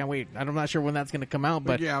good. Can't wait. I'm not sure when that's going to come out,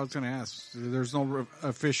 but yeah, I was going to ask. There's no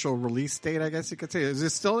official release date, I guess you could say. Is it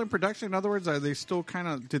still in production? In other words, are they still kind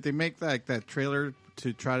of? Did they make that trailer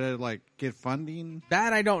to try to like get funding?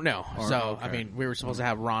 That I don't know. Or, so okay. I mean, we were supposed to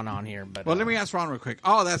have Ron on here, but let me ask Ron real quick.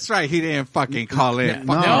 Oh, that's right. He didn't fucking call in.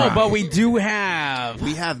 No, but we do have.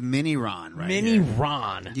 We have Mini Ron right Mini here.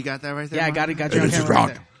 Ron. You got that right there? Yeah, Ron? I got it. Got you. This is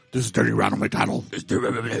Ron. This is Dirty Ronald McDonald.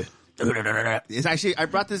 It's actually I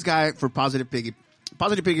brought this guy for Positive Piggy.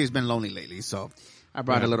 Positive Piggy has been lonely lately, so I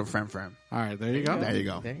brought a little friend for him. All right, there you go. There you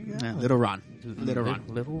go. There you go. Yeah, little Ron.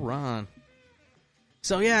 Little Ron.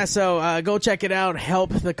 So yeah, go check it out. Help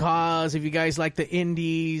the cause. If you guys like the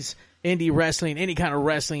indies, indie wrestling, any kind of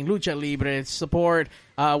wrestling, lucha libre, support.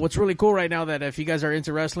 What's really cool right now that if you guys are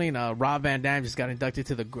into wrestling, Rob Van Dam just got inducted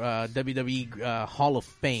to the WWE Hall of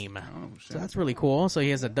Fame. Oh, so that's really cool. So he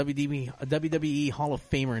has a WWE Hall of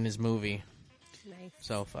Famer in his movie. Nice.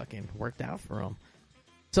 So fucking worked out for him.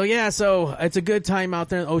 So yeah, it's a good time out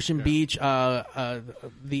there in Ocean Beach.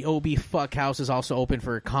 The OB Fuck House is also open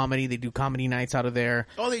for comedy. They do comedy nights out of there.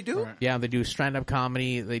 Oh, they do? Yeah, they do stand-up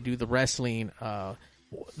comedy. They do the wrestling.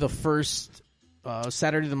 The first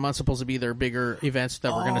Saturday of the month supposed to be their bigger events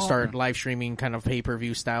that we're going to start live streaming kind of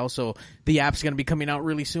pay-per-view style. So the app's going to be coming out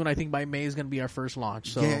really soon. I think by May is going to be our first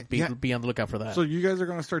launch. So be on the lookout for that. So you guys are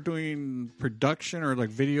going to start doing production or like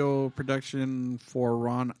video production for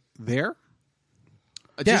Ron there?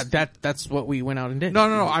 Yeah, that's what we went out and did.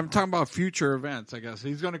 No. I'm talking about future events. I guess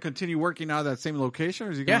he's going to continue working out of that same location,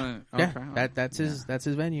 or is he going to? Yeah, okay. that's his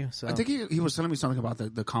venue. So I think he was telling me something about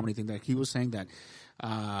the comedy thing. That he was saying that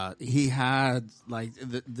he had like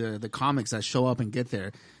the comics that show up and get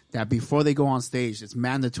there. That before they go on stage, it's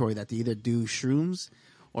mandatory that they either do shrooms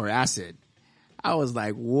or acid. I was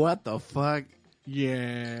like, what the fuck?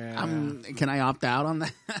 Yeah. Can I opt out on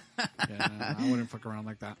that? Yeah, I wouldn't fuck around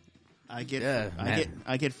like that. I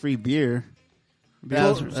get free beer.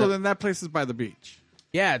 So then that place is by the beach.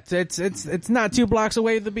 Yeah, it's not 2 blocks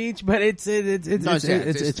away from the beach, but it's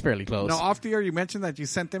fairly close. No, off the air you mentioned that you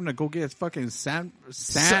sent them to go get fucking sand.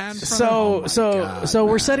 So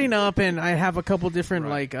we're setting up, and I have a couple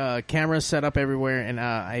different cameras set up everywhere, and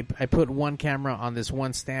I put one camera on this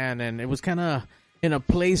one stand, and it was kind of in a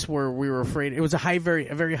place where we were afraid. It was a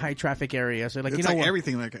very high traffic area. So it's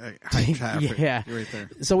everything like high traffic. Yeah, right there.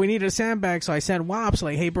 So we needed a sandbag. So I sent Wops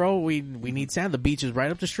like, "Hey, bro, we need sand. The beach is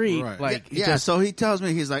right up the street." Right. Like, So he tells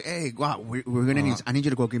me, he's like, "Hey, wow, we're gonna need. I need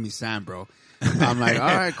you to go give me sand, bro." I'm like, "All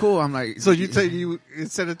right, cool." I'm like, so you say you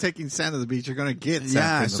instead of taking sand to the beach, you're gonna get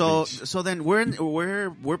sand from the beach. So then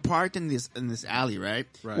we're parked in this alley, right?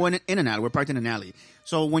 Well, in an alley. We're parked in an alley.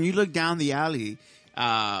 So when you look down the alley,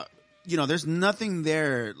 there's nothing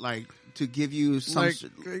there like to give you some. Like,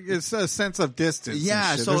 it's a sense of distance.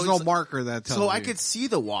 Yeah, so there's no marker that tells. So you. I could see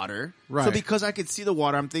the water. Right. So because I could see the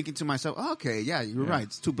water, I'm thinking to myself, okay, yeah, you're right.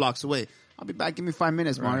 It's 2 blocks away. I'll be back. Give me 5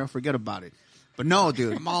 minutes, Mario. Forget about it. But no,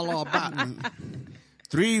 dude. I'm all about it.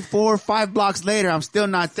 3, 4, 5 blocks later, I'm still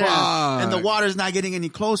not there. Fuck. And the water's not getting any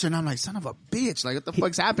closer. And I'm like, son of a bitch. Like, what the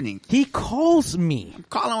fuck's happening? He calls me. I'm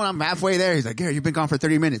calling when I'm halfway there. He's like, Gary, you've been gone for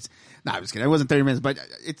 30 minutes. Nah, I'm just kidding. It wasn't 30 minutes, but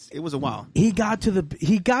it was a while. He got to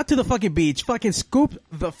the fucking beach, fucking scooped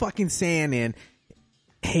the fucking sand in.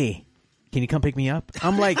 Hey, can you come pick me up?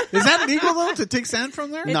 I'm like, is that legal though to take sand from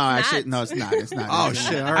there? No, actually, no, it's not. It's not. Oh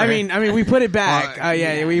shit! All right. I mean, we put it back.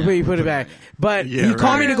 We put it back. But he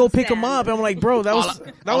called me to go pick him up. And I'm like, bro, that was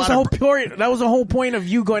the whole point. That was the whole point of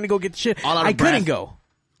you going to go get shit. I couldn't go.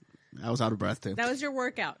 I was out of breath too. That was your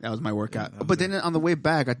workout. That was my workout. But then on the way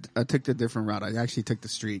back, I took the different route. I actually took the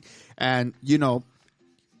street, and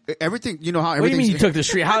everything. You know how everything. What do you mean you took the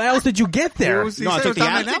street? How else did you get there? I took the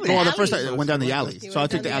alley. No, the first time I went down the alley, so I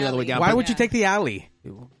took the alley all the way down. Why would you take the alley?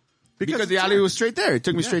 Because the alley was straight there. It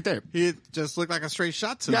took me straight there. It just looked like a straight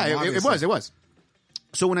shot to him. Yeah, it was.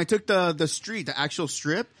 So when I took the street, the actual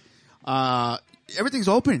strip, everything's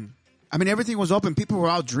open. I mean, everything was open. People were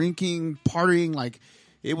out drinking, partying, like,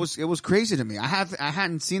 it was crazy to me. I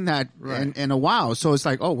hadn't seen that in a while. So it's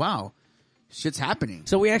like, oh wow, shit's happening.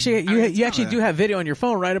 So we actually, you actually do have video on your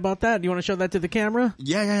phone, right? About that? Do you want to show that to the camera?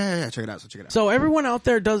 Yeah. Check it out. So everyone out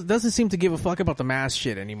there doesn't seem to give a fuck about the mask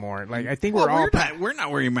shit anymore. Like I think we're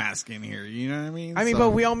not wearing masks in here. You know what I mean? But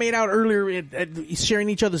we all made out earlier at sharing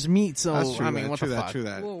each other's meat. So That's true, I mean, what the fuck? True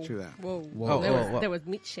that. Whoa. There was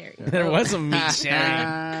meat sharing. There was some meat sharing.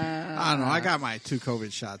 I don't know. I got my 2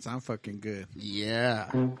 COVID shots. I'm fucking good. Yeah.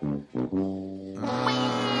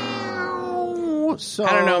 So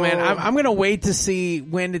I don't know, man. I'm gonna wait to see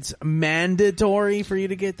when it's mandatory for you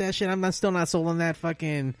to get that shit. I'm still not sold on that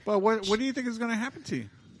fucking. But what do you think is gonna happen to you?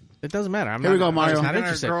 It doesn't matter. Here we go, Mario. I'm not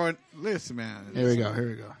interested. Listen, man. Here we go.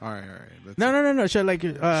 All right. No. Show show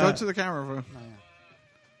it to the camera, bro.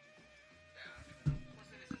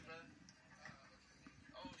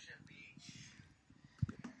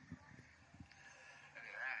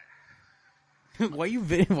 Why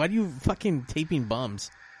you fucking taping bums?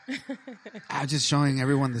 I'm just showing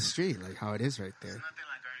everyone the street, like how it is right there.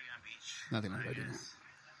 Nothing like Guardian.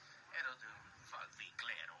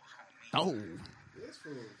 Oh. This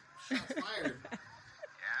fool. Shots fired.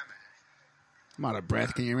 I'm out of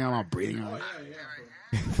breath. Can you hear me? I'm out breathing.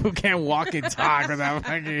 Who can't walk and talk without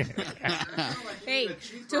fucking... Hey,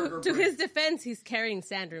 to his defense, he's carrying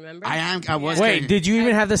sand, remember? I was. Wait, did you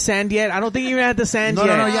even have the sand yet? I don't think you even had the sand yet.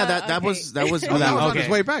 No. Yeah, that was on his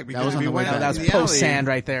way back. That was on the way back. That was post sand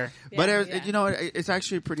right there. But it's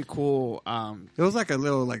actually pretty cool. It was like a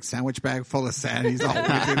little sandwich bag full of sand. He's all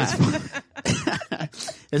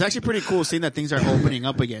It's actually pretty cool seeing that things are opening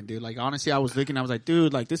up again, dude. Like honestly, I was like,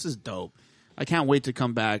 dude, like this is dope. I can't wait to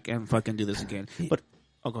come back and fucking do this again. But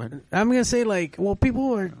go ahead. I'm gonna say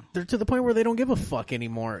people they're to the point where they don't give a fuck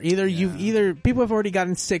anymore. Either people have already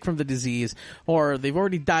gotten sick from the disease, or they've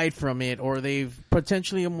already died from it, or they've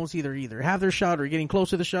potentially almost either have their shot or getting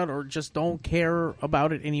close to the shot, or just don't care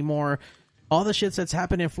about it anymore. All the shits that's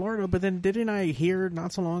happened in Florida, but then didn't I hear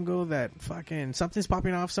not so long ago that fucking something's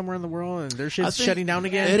popping off somewhere in the world and their shit's shutting down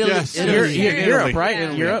again? Europe, right?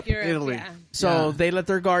 Yeah. Europe. Italy. Yeah. So they let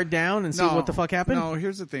their guard down and see what the fuck happened? No,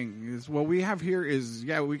 here's the thing. Is what we have here is,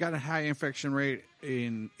 we got a high infection rate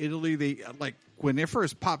in Italy. They when it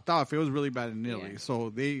first popped off, it was really bad in Italy. Yeah.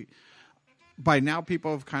 So by now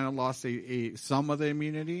people have kind of lost some of the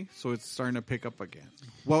immunity, so it's starting to pick up again.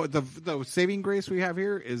 Well, the saving grace we have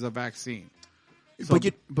here is a vaccine. So,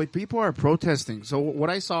 but people are protesting. So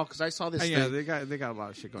what I saw, because I saw this. Yeah, they got a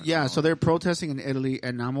lot of shit going on. Yeah, so they're protesting in Italy,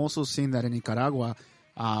 and I'm also seeing that in Nicaragua,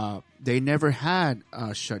 they never had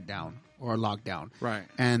a shutdown or a lockdown. Right.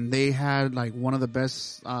 And they had one of the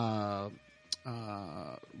best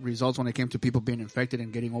results when it came to people being infected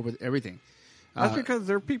and getting over everything. That's because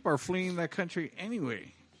their people are fleeing that country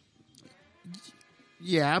anyway.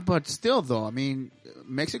 Yeah, but still, though, I mean,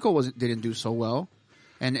 Mexico didn't do so well.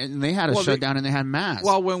 And they had a shutdown and they had masks.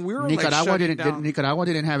 Well, when we were Nicaragua didn't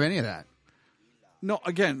have any of that. No,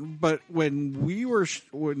 again, but when we were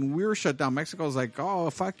shut down, Mexico was like,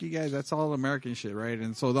 "Oh, fuck you guys, that's all American shit, right?"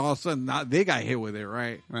 And so all of a sudden, they got hit with it,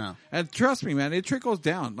 right? Yeah. And trust me, man, it trickles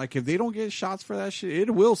down. Like if they don't get shots for that shit,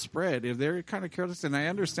 it will spread. If they're kind of careless, and I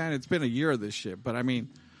understand it's been a year of this shit, but I mean,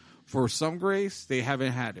 for some grace, they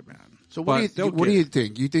haven't had it, man. So what do you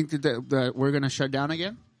think? You think that we're gonna shut down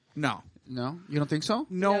again? No. No, you don't think so?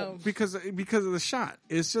 No, because of the shot.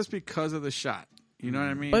 It's just because of the shot. You know what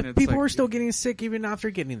I mean? But people are still getting sick even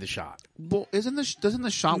after getting the shot. Well, doesn't the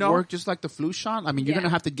shot work just like the flu shot? I mean, you're gonna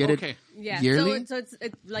have to get it yearly. So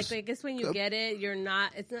it's like I guess when you get it, you're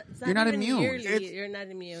not. It's you're not immune. Yearly, you're not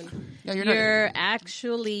immune. Yeah, you're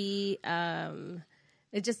actually.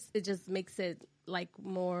 It just makes it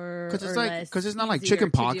more because it's not like chicken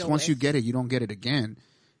pox. Once you get it, you don't get it again.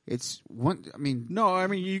 It's one. I mean, no. I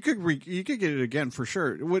mean, you could get it again for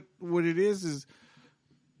sure. What it is,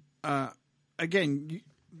 again,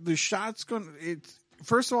 the shot's going. It's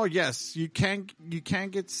first of all, yes, you can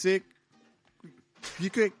get sick. You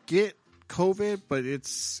could get COVID, but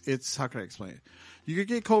it's how can I explain it? You could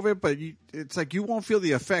get COVID, but it's like you won't feel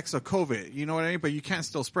the effects of COVID. You know what I mean? But you can't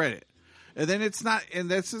still spread it. And then it's not, and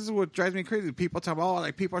this is what drives me crazy. People talk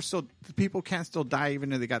about, people can't still die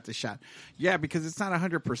even if they got the shot. Yeah, because it's not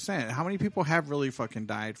 100%. How many people have really fucking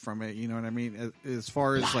died from it? You know what I mean? As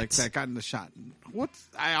far as that gotten the shot.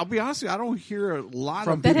 I'll be honest with you, I don't hear a lot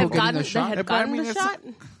from of people getting the shot. That have gotten the shot?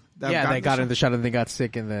 They got in the shot and they got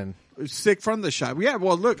sick and then. Sick from the shot. Yeah,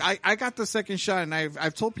 well, look, I got the second shot and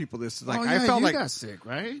I've told people this. I felt you got sick,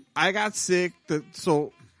 right? I got sick.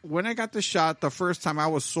 So when I got the shot, the first time I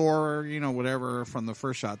was sore, whatever from the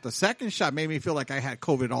first shot. The second shot made me feel like I had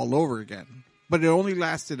COVID all over again, but it only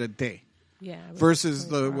lasted a day. Yeah. Versus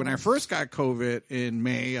when I first got COVID in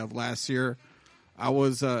May of last year, I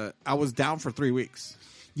was down for 3 weeks.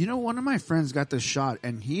 You know, one of my friends got the shot,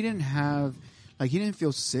 and he didn't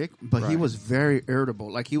feel sick, but he was very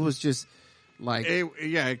irritable. Like he was just like,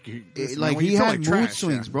 he had mood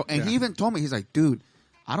swings, bro. And he even told me, he's like, dude,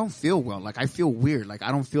 I don't feel well. Like I feel weird. Like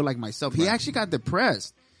I don't feel like myself. He actually got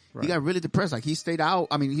depressed. Right. He got really depressed. Like he stayed out.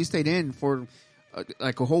 I mean, he stayed in for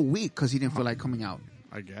like a whole week because he didn't feel like coming out.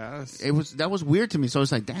 I guess that was weird to me. So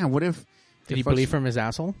it's like, damn, what if? Did he bleed from his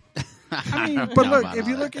asshole? I mean, but look, if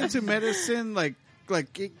you look into medicine, like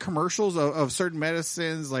commercials of certain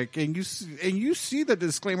medicines, like and you see the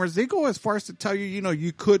disclaimers, they go as far as to tell you,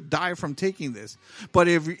 you could die from taking this. But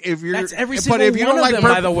if you're that's every single one of them,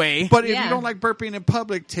 by the way. But if you don't like burping in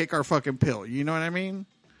public, take our fucking pill. You know what I mean?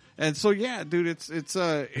 And so yeah, dude, if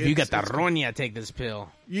you got the roña, take this pill.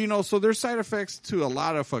 So there's side effects to a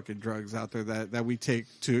lot of fucking drugs out there that we take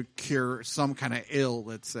to cure some kind of ill,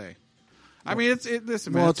 let's say. I mean,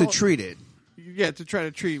 listen, man. Well, to treat it. Yeah, to try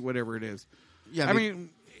to treat whatever it is. Yeah, I mean,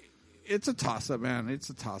 it's a toss-up, man. It's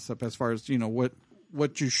a toss-up as far as,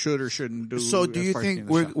 what you should or shouldn't do. So do you think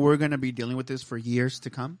we're going to be dealing with this for years to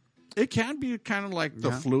come? It can be kind of like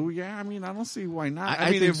the flu, yeah. I mean, I don't see why not.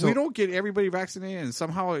 I mean, if we don't get everybody vaccinated and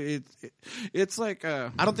somehow it's like... I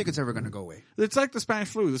don't think it's ever going to go away. It's like the Spanish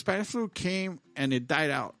flu. The Spanish flu came and it died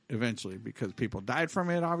out eventually because people died from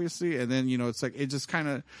it, obviously. And then, it's like it just kind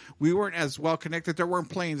of... We weren't as well connected. There weren't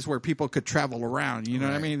planes where people could travel around. You know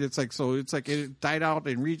what I mean? It's like it died out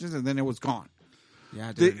in regions and then it was gone.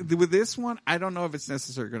 Yeah, with this one, I don't know if it's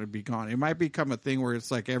necessarily going to be gone. It might become a thing where it's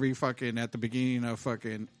like every fucking at the beginning of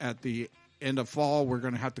fucking at the end of fall, we're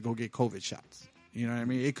going to have to go get COVID shots. You know what I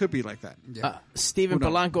mean? It could be like that. Yeah. Steven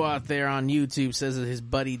Polanco out there on YouTube says that his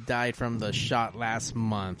buddy died from the shot last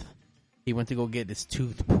month. He went to go get his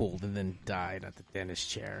tooth pulled and then died at the dentist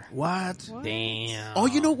chair. What? Damn. Oh,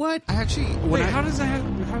 you know what? I actually... how's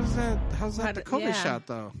that the COVID shot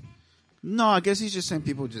though? No, I guess he's just saying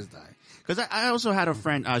people just die. Because I also had a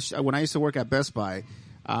friend, when I used to work at Best Buy,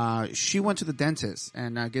 she went to the dentist,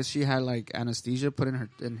 and I guess she had like anesthesia put in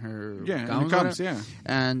her gums,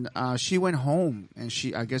 and she went home, and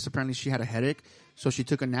I guess apparently she had a headache, so she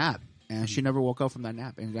took a nap, and she never woke up from that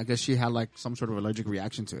nap, and I guess she had like some sort of allergic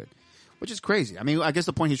reaction to it, which is crazy. I mean, I guess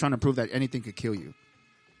the point he's trying to prove that anything could kill you.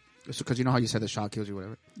 Because you know how you said the shot kills you,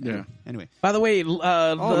 whatever. Yeah. Anyway. By the way, the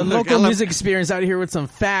local music experience out here with some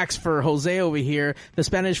facts for Jose over here. The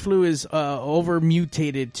Spanish flu is over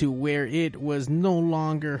mutated to where it was no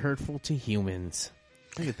longer hurtful to humans.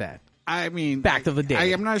 Look at that. I mean, fact of the day. I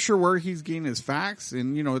am not sure where he's getting his facts,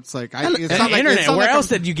 and it's like it's not internet. Where else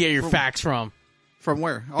did you get your facts from? From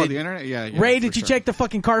where? Oh, the internet. Yeah. Ray, did you check the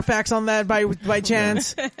fucking Carfax on that by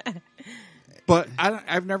chance? But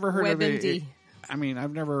I've never heard WebMD. of it. I mean,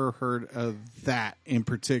 I've never heard of that in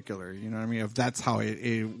particular. You know what I mean? If that's how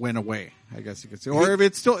it went away, I guess you could say. Or if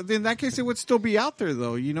it's still, in that case, it would still be out there,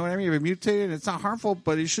 though. You know what I mean? If it mutated, it's not harmful,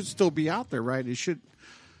 but it should still be out there, right? It should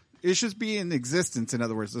be in existence. In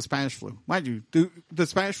other words, the Spanish flu. Mind you, the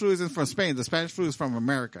Spanish flu isn't from Spain. The Spanish flu is from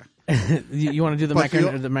America. You want to do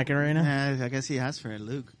the Macarena? I guess he asked for it.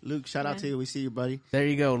 Luke, shout out to you. We see you, buddy. There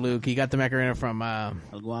you go, Luke. He got the Macarena from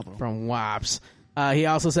El Guapo. From WAPS. He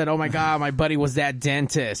also said, "Oh my God, my buddy was that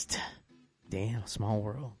dentist." Damn, small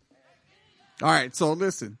world. All right, so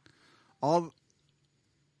listen, all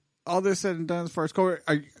this said and done as far as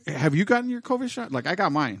COVID, have you gotten your COVID shot? Like I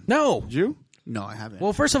got mine. No, did you? No, I haven't.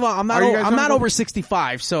 Well, first of all, I'm not over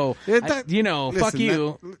 65, so listen, fuck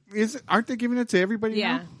you. Aren't they giving it to everybody?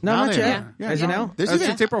 Yeah. now? No, not yet. Yeah. Is it now?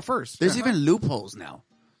 It's April 1st. There's even loopholes now.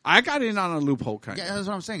 I got in on a loophole kind of. Yeah, that's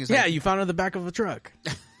what I'm saying. It's you found it in the back of a truck.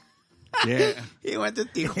 Yeah, he went to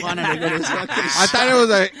Tijuana to get his fucking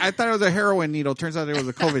I thought it was a heroin needle. Turns out it was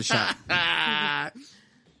a COVID shot.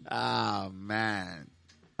 Oh man.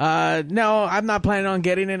 No, I'm not planning on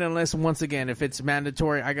getting it unless, once again, if it's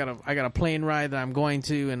mandatory. I got a plane ride that I'm going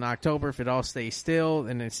to in October. If it all stays still,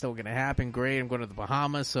 and it's still going to happen, great. I'm going to the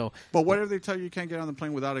Bahamas. So, but what if they tell you can't get on the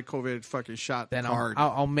plane without a COVID fucking shot? Then card?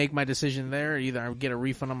 I'll make my decision there. Either I get a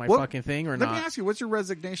refund on my fucking thing or not. Let me ask you, what's your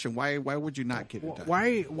resignation? Why would you not get it done?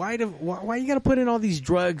 Why you got to put in all these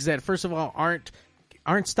drugs that, first of all, aren't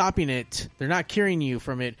stopping it? They're not curing you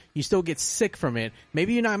from it. You still get sick from it.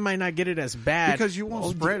 Maybe you might not get it as bad because you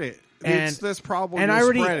won't spread it. And it's this problem. And I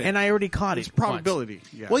already caught it. It's probability.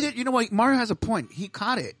 Yeah. Well, you know what? Mario has a point. He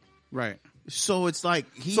caught it. Right. So it's like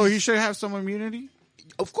so he should have some immunity.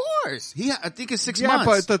 Of course. I think it's 6 yeah,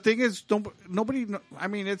 months. But the thing is, nobody. I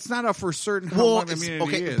mean, it's not a for certain how long immunity is.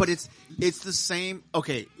 Okay, but it's the same.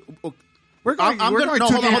 Okay, We're going too deep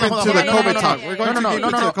into the COVID talk. We're going too deep into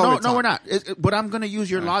the COVID talk. No, we're not. But I'm going to use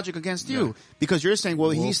your logic against you because you're saying, well,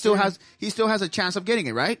 he still has a chance of getting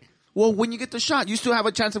it, right? Well, when you get the shot, you still have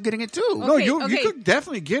a chance of getting it too. No, you could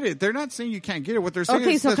definitely get it. They're not saying you can't get it. What they're saying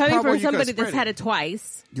is so coming from somebody that's had it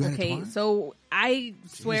twice. You had it twice? So I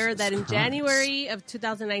swear that in January of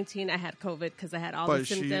 2019 I had COVID because I had all the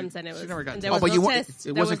symptoms and it was never got and there was no test.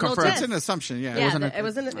 It wasn't confirmed. It's an assumption, yeah. It's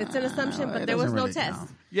an assumption, but there was no test.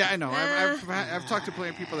 Yeah, I know. I've talked to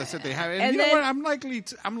plenty of people that said they have it, and you know what? I'm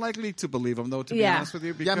likely to believe them though. To be honest with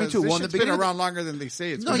you, because me too. This shit's been around longer than they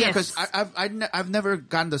say it's. No, yeah, because I've never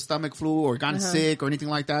gotten the stomach flu or gotten sick or anything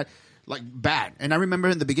like that, like bad. And I remember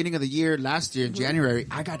in the beginning of the year, last year in January,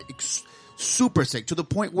 I got super sick to the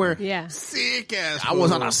point where sick ass. I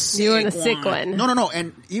was on a sick. You were in a sick one. No,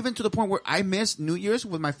 and even to the point where I missed New Year's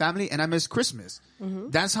with my family and I missed Christmas.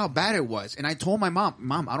 That's how bad it was. And I told my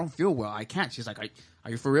mom, I don't feel well. I can't. She's like, are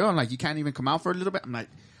you for real? I'm like, you can't even come out for a little bit. I'm like,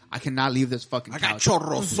 I cannot leave this fucking couch. I got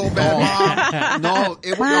chorros so bad. No,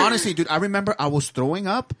 it was honestly, dude. I remember I was throwing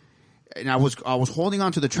up. And I was holding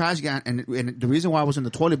on to the trash can, and the reason why I was in the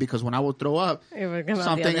toilet because when I would throw up,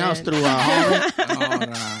 something else threw out.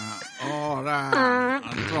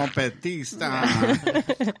 Trompetista.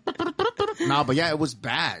 No, but yeah, it was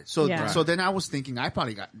bad. So then I was thinking I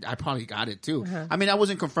probably got it too. I mean, I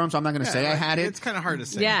wasn't confirmed, so I'm not going to say I had it. It's kind of hard to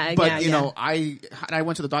say. Yeah, but you know, I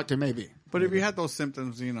went to the doctor maybe. But if you had those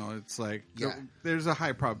symptoms, you know, it's like there's a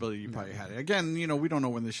high probability you probably had it. Again, you know, we don't know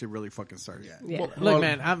when this shit really fucking started. Yeah. Look,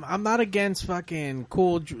 man, I'm not against fucking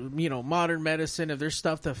cool, you know, modern medicine. If there's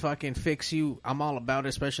stuff to fucking fix you, I'm all about it,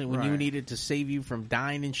 especially when you need it to save you from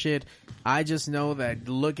dying and shit. I just know that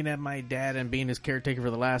looking at my dad and being his caretaker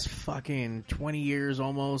for the last fucking 20 years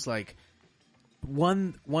almost, like,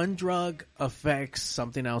 one drug affects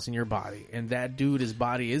something else in your body, and that dude, his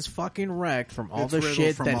body is fucking wrecked from all the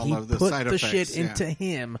shit that he put the shit into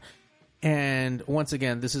him. And once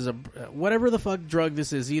again, this is a whatever the fuck drug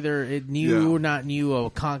this is, either it new or not new, a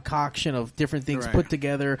concoction of different things put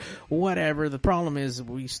together, whatever. The problem is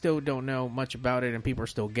we still don't know much about it, and people are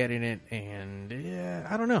still getting it. And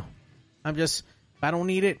I don't know. I don't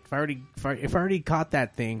need it. If I already caught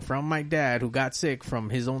that thing from my dad who got sick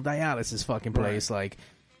from his own dialysis fucking place, like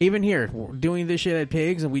even here, we're doing this shit at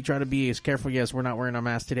Pigs, and we try to be as careful. Yes, we're not wearing our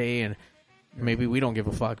mask today, and maybe we don't give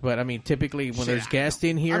a fuck. But I mean, typically when there's guests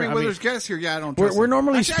in here, when there's guests here, I don't trust. We're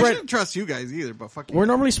normally spread. I shouldn't trust you guys either, but fuck you. We're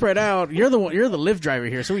normally spread out. You're the Lyft driver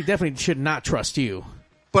here, so we definitely should not trust you.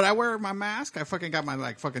 But I wear my mask. I fucking got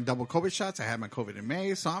my fucking double COVID shots. I had my COVID in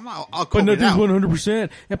May, so I'll COVID but nothing's out. 100%.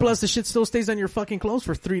 And plus, the shit still stays on your fucking clothes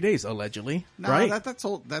for 3 days, allegedly. No, right? That's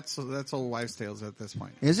old. That's old wives' tales at this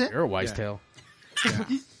point. Is it? You're a wives' tale. Yeah.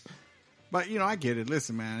 But you know, I get it.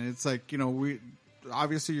 Listen, man, it's like, you know, we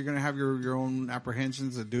obviously you're gonna have your own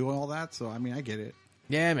apprehensions to do all that. So I mean, I get it.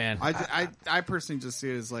 Yeah, man. I personally just see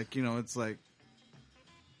it as like, you know, it's like.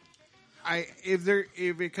 If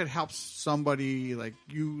it could help somebody, like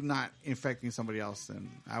you not infecting somebody else,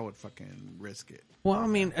 then I would fucking risk it. Well, I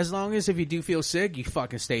mean, as long as if you do feel sick, you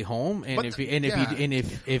fucking stay home, and if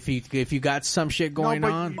you got some shit going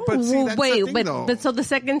on. But see, that's the thing, but so the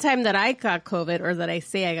second time that I got COVID, or that I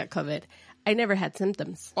say I got COVID, I never had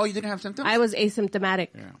symptoms. Oh, you didn't have symptoms? I was asymptomatic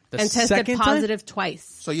and tested positive twice.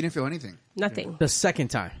 So you didn't feel anything? Nothing. The second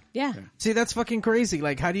time? Yeah. See, that's fucking crazy.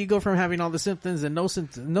 Like, how do you go from having all the symptoms and no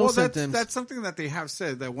symptoms? That's something that they have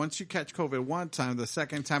said, that once you catch COVID one time, the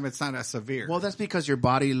second time it's not as severe. Well, that's because your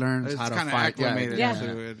body learns how to fight. Acclimated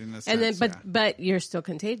to it in a sense. And then, but you're still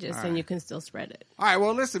contagious, and you can still spread it. All right,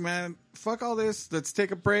 well, listen, man. Fuck all this. Let's take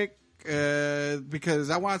a break. Because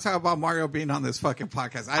I want to talk about Mario being on this fucking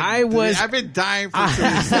podcast. I've been dying for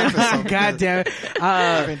this episode. God damn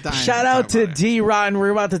it! Shout out to D Rotten. We're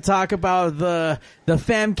about to talk about the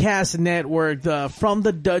Femcast Network, the From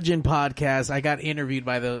the Dungeon podcast. I got interviewed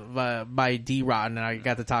by D Rotten, and I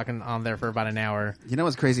got to talking on there for about an hour. You know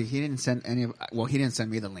what's crazy? He didn't send he didn't send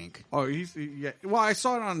me the link. Oh, well, I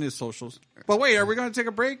saw it on his socials. But wait, are we going to take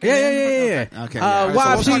a break? Yeah. Okay.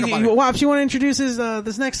 Wops, you want to introduce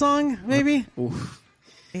this next song, maybe? Do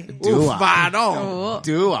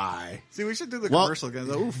I? See, we should do the commercial again.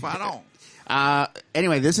 I don't.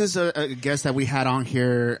 Anyway, this is a guest that we had on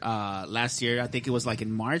here last year. I think it was like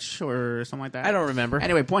in March or something like that. I don't remember.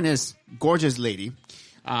 Anyway, point is, gorgeous lady,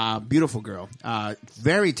 beautiful girl,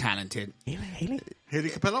 very talented. Haley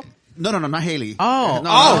Capello? No, not Haley.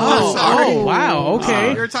 Sorry. Wow.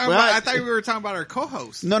 Okay. I thought we were talking about our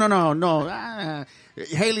co-host. No.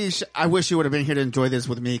 Haley, I wish you would have been here to enjoy this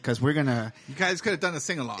with me, because we're gonna. You guys could have done a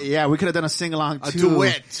sing along. Yeah, we could have done a sing along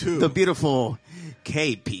duet too. The beautiful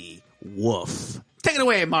KP Wolf. Take it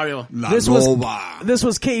away, Mario. This was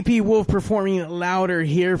KP Wolf performing Louder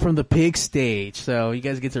here from the pig stage. So you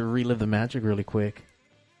guys get to relive the magic really quick.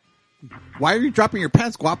 Why are you dropping your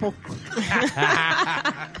pants, Guapo?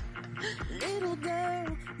 Little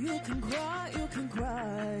girl, you can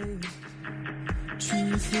cry.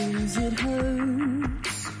 Truth is it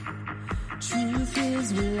hurts. Truth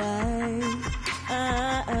is we lie.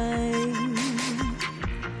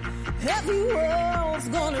 Everyone's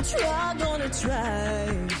gonna try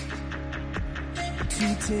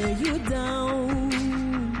to tear you down.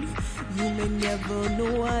 You may never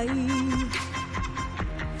know why,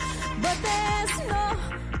 but there's no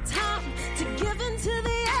time to give in to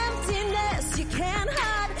the emptiness. You can't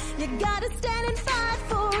hide. You gotta stand and fight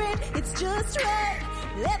for it. It's just right.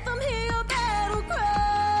 Let them hear your battle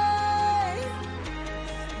cry.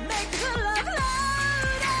 Make the love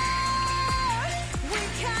louder. We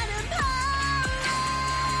can empower.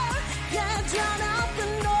 Yeah, drown out the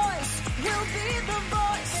noise. We'll be the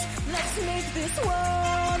voice. Let's make this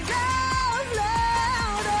world love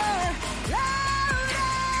louder.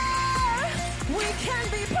 Louder. We can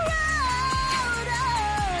be prouder.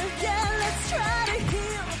 Yeah, let's try to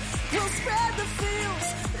heal. We'll spread the fields.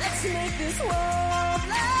 Let's make this world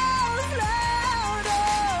love louder.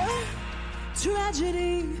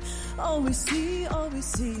 Tragedy, all we see.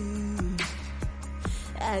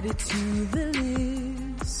 Added to the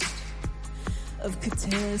list of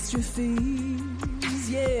catastrophes,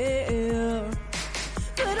 yeah.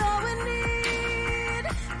 But all we need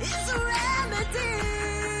is a remedy,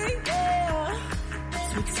 yeah.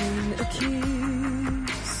 That's what's in a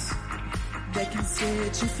kiss that can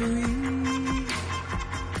set you free.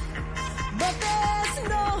 But there's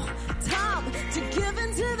no time to give in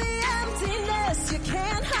to the emptiness. You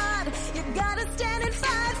can't hide. You gotta stand and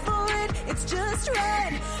fight for it. It's just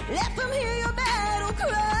right. Let them hear your battle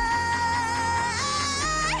cry.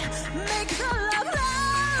 Make the love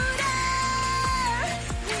louder.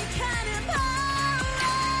 We can empower.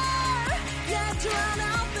 Yeah, drown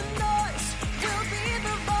out the noise. We'll be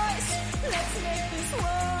the voice. Let's make this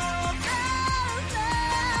world love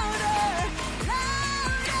louder.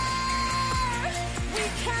 Louder. We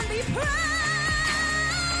can be prouder.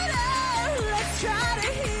 Let's try to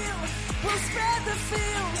heal. We'll spread the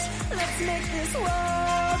fields. Let's make this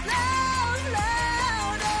world love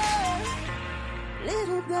louder.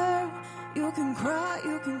 Little girl, you can cry.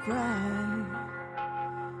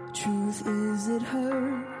 Truth is it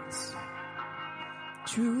hurts.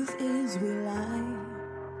 Truth is we lie.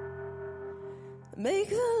 Make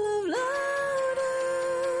the love louder.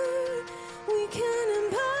 We can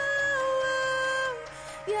empower.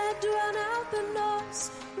 Yeah, drown out the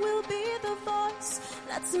noise. We'll be the voice.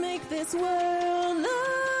 Let's make this world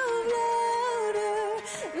love louder.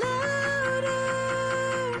 Louder.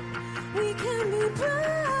 We can be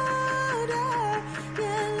prouder.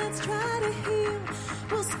 Yeah, let's try to heal.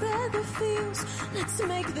 We'll spread the fields. Let's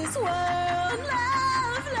make this world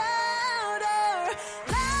love louder.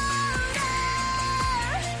 Louder.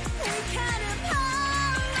 We can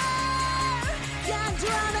empower. Yeah,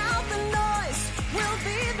 drown out the noise. We'll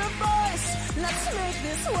be the voice. Let's make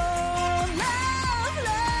this world love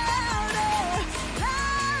louder.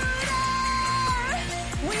 Louder.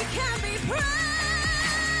 We can be prouder.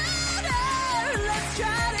 Let's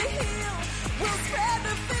try to heal. We'll spread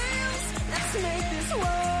the fields. Let's make this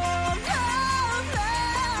world love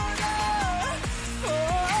louder. Oh,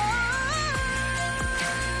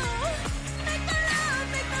 make the love,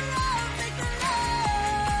 make the love, make the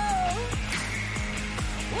love.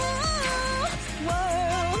 Ooh,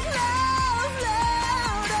 world love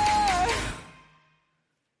louder.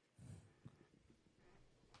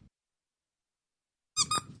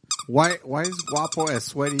 Why is Guapo as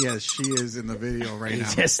sweaty as she is in the video right now?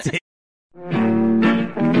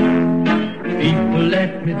 People,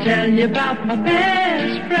 let me tell you about my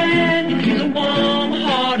best friend. He's a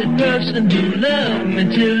warm-hearted person who loved me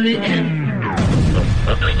till the end.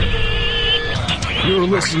 You're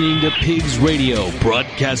listening to Pigs Radio,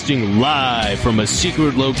 broadcasting live from a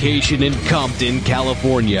secret location in Compton,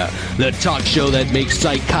 California. The talk show that makes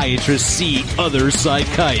psychiatrists see other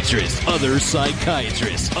psychiatrists, other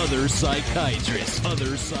psychiatrists, other psychiatrists,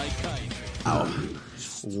 other psychiatrists.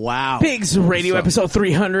 Wow. Pigs Radio, episode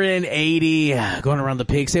 380, going around the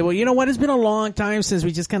pig say, well, you know what? It's been a long time since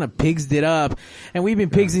we just kind of pigsed it up, and we've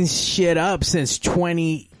been pigsing shit up since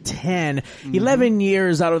 2010. 11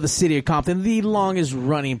 years out of the city of Compton, the longest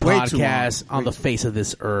running podcast on the face of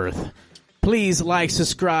this earth. Please like,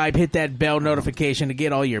 subscribe, hit that bell notification to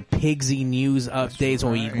get all your Pigsy news updates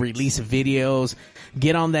when we release videos.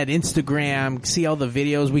 Get on that Instagram, see all the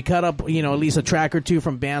videos. We cut up, at least a track or two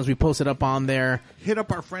from bands. We posted up on there. Hit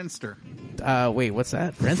up our Friendster. Wait, what's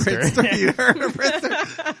that? Friendster? Friendster. You heard of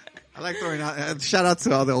Friendster? I like throwing out. Shout out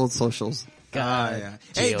to all the old socials. Yeah.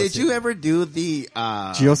 Hey, did you ever do the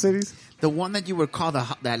GeoCities? The one that you would call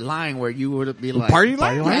that line where you would be like party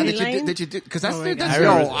line? Yeah, Party did you do? Because that's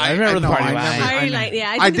I remember the party line. Party line.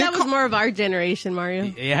 Yeah, I think that was more of our generation,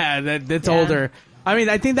 Mario. Yeah, that's older. I mean,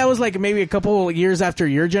 I think that was like maybe a couple years after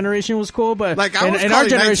your generation was cool, but like in our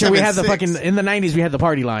generation, we had the fucking, in the 90s, we had the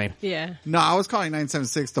party line. Yeah. No, I was calling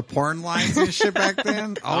 976 the porn lines and shit back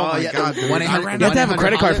then. Oh my God. You have to have a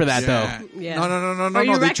credit card for that, though. Yeah. No. Or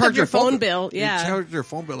you They racked charge up your phone bill. bill. Yeah. They charge your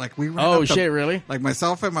phone bill. Like we ran Oh, up the- shit, really? Like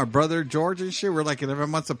myself and my brother George and shit, we're like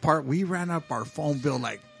 11 months apart. We ran up our phone bill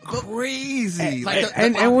like crazy.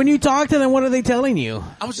 And when you talk to them, what are they telling you?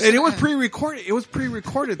 And it was pre-recorded. It was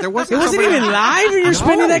pre-recorded. There wasn't. It wasn't even live, and you're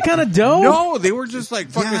spending that kind of dough? No, they were just like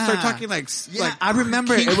fucking start talking like. I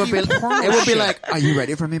remember it would be like, "Are you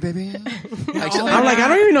ready for me, baby?" I'm like, I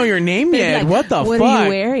don't even know your name yet. What the what fuck? are you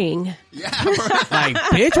wearing? Like,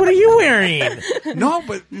 bitch, what are you wearing? No,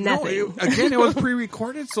 but again, it was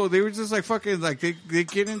pre-recorded, so they were just like fucking like they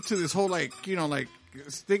get into this whole like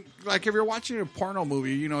think like if you're watching a porno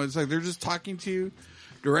movie, it's like they're just talking to you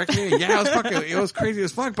directly. Yeah, it was crazy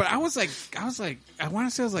as fuck. But I was like, I want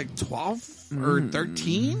to say I was like 12 or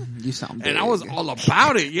 13. You sound big. And I was all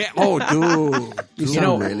about it. Yeah. Oh, dude. You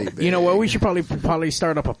sound really big. You know what? We should probably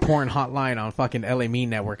start up a porn hotline on fucking LME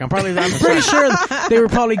Network. I'm pretty sure they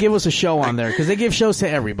would probably give us a show on there because they give shows to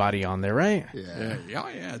everybody on there, right?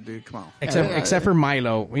 Yeah, dude. Come on. Except for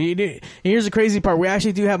Milo. Here's the crazy part. We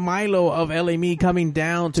actually do have Milo of LME coming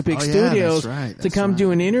down to Pig Studios to come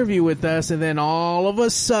do an interview with us, and then all of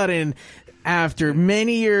a sudden, after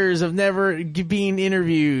many years of never being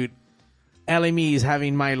interviewed, LME is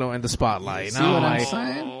having Milo in the spotlight. See what I'm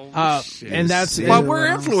saying? And that's But we're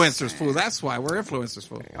influencers, fool. That's why we're influencers,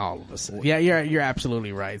 fool. All of us. Yeah, you're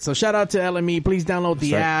absolutely right. So shout out to LME. Please download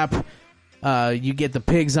the app. You get the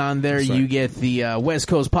Pigs on there. You get the West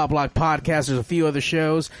Coast Pop Lock podcast. There's a few other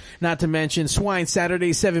shows, not to mention Swine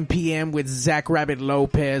Saturday 7 p.m. with Zach Rabbit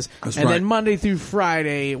Lopez, then Monday through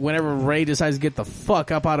Friday, whenever Ray decides to get the fuck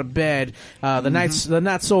up out of bed, the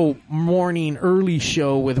not so morning early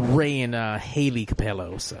show with Ray and Haley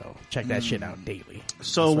Capello. So check that shit out daily.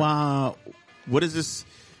 So what is this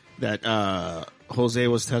that Jose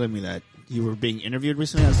was telling me that you were being interviewed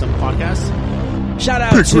recently on some podcast? Shout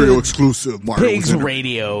out Pigs to Radio exclusive. Pigs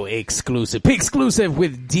Radio exclusive. Pig exclusive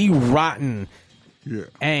with D Rotten. Yeah.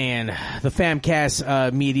 And the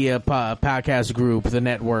Famcast Media podcast group, the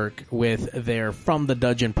network, with their From the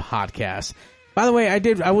Dungeon podcast. By the way,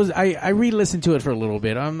 I re-listened to it for a little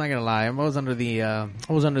bit. I'm not gonna lie, I was under the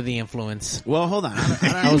influence. Well, hold on.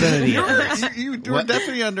 I was under the influence. You were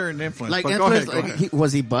definitely under an influence. Like, but influence, go ahead.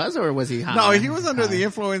 was he buzz or was he high? No, he was under the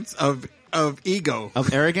influence of ego,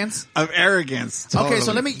 of arrogance, Totally. Okay,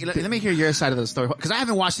 so let me hear your side of the story because I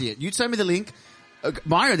haven't watched it yet. You sent me the link.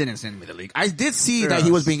 Mario didn't send me the link. I did see that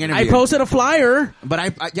he was being interviewed. I posted a flyer.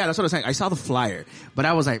 But yeah, that's what I was saying. I saw the flyer, but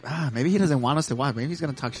I was like, maybe he doesn't want us to watch. Maybe he's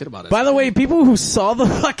going to talk shit about us. By the way, people who saw the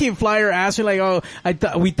fucking flyer asked me like, "Oh,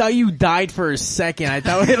 we thought you died for a second." I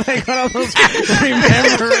thought we like one of those.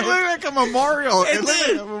 Remember? It looked like a memorial. It looked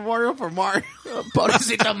like a memorial for Mario.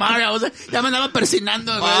 Pobrecito Mario. I was like, ya me andaba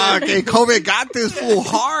persinando. Okay, COVID got this fool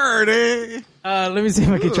hard, eh? Let me see if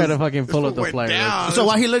I can try to fucking pull up the flyer. So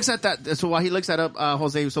while he looks at that,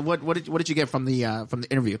 Jose. So what did you get from the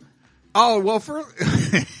interview? Oh well, so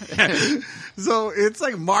it's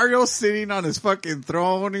like Mario sitting on his fucking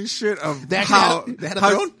throne and shit. They had a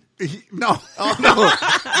throne? No.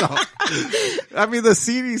 I mean, the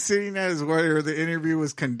seat he's sitting at is where the interview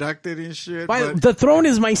was conducted and shit. The throne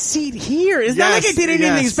is my seat here. It's not like I did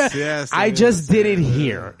anything special. Yes, I just did it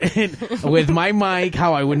here with my mic,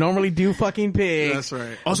 how I would normally do fucking Pig. That's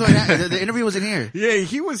right. Also, the interview was in here. Yeah,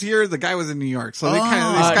 he was here. The guy was in New York, so they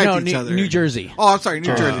Skyped each other. New Jersey. Oh, I'm sorry,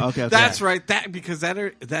 New Jersey. Okay. That's right. Because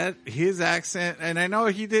his accent, and I know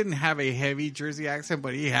he didn't have a heavy Jersey accent,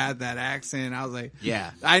 but he had that accent. I was like,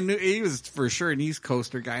 yeah, I knew he was for sure an East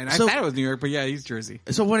Coaster guy, and I thought it was New York, but yeah, he's Jersey.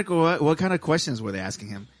 So what kind of questions were they asking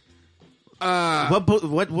him?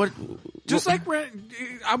 What? Just like,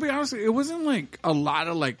 I'll be honest, it wasn't like a lot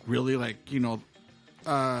of like really like deep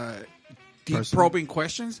probing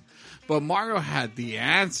questions. But Mario had the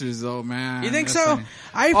answers, though, man. You think That's so?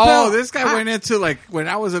 Like, this guy went into like when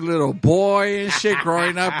I was a little boy and shit,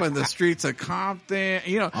 growing up in the streets of Compton.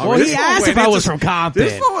 Well, he asked if I was from Compton.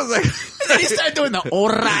 This one was like, he started doing the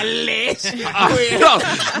orales.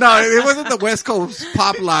 No, it wasn't the West Coast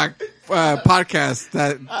Pop Lock podcast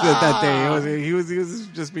that day. He was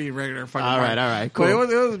just being regular fucking. All right, cool. But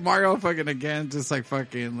it was Mario fucking again, just like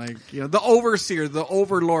fucking like the overseer, the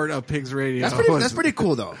overlord of Pigs Radio. That's pretty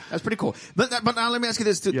cool though. That's pretty cool. But now let me ask you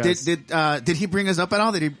this: Yes. Did he bring us up at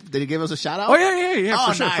all? Did he give us a shout out? Oh yeah, Oh,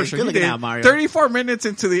 for sure, nice. for sure. Good He looking did. out, Mario. 34 minutes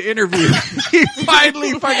into the interview, he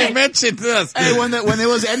finally fucking mentioned us. Hey, when it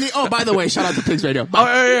was ending. Oh, by the way, shout out to Pigs Radio. Oh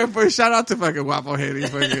yeah, but shout out to fucking Waffle Head. He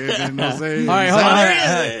fucking and Jose. All right, hold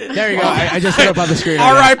on. There you go. I just put up on the screen.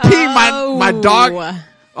 R.I.P. My dog.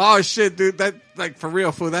 Oh shit, dude! That like for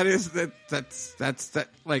real, fool. That's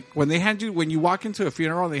like when you walk into a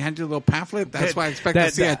funeral, they hand you a little pamphlet. That's what I expect to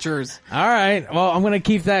see at yours. All right. Well, I'm gonna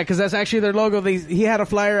keep that because that's actually their logo. He had a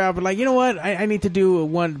flyer out, but like, you know what? I need to do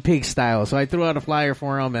one pig style, so I threw out a flyer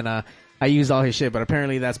for him and I used all his shit, but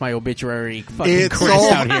apparently that's my obituary fucking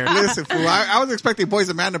crest out here. Listen, fool, I was expecting Boys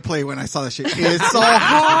and Man to play when I saw that shit. It's so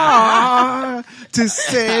hard to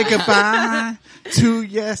say goodbye to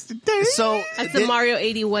yesterday. So That's the Mario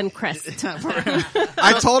 81 crest.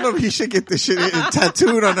 I told him he should get this shit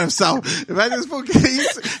tattooed on himself. Imagine this fool,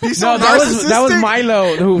 he's so narcissistic. that was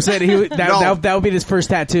Milo who said that would be his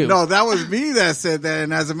first tattoo. No, that was me that said that.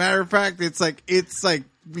 And as a matter of fact, it's like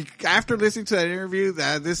after listening to that interview,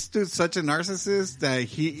 that this dude's such a narcissist that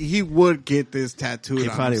he would get this tattooed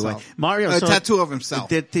on himself. Mario, a tattoo of himself.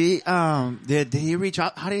 Did he reach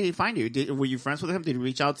out? How did he find you? Were you friends with him? Did he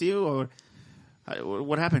reach out to you, or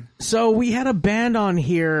what happened? So we had a band on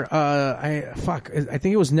here. I think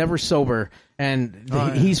it was Never Sober, and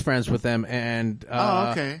he's friends with them. And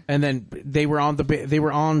okay. And then they were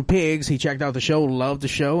on Pigs. He checked out the show, loved the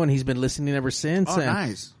show, and he's been listening ever since. Oh,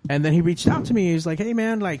 nice. And then he reached out to me. He was like, "Hey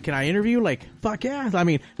man, like, can I interview?" Like, fuck yeah. I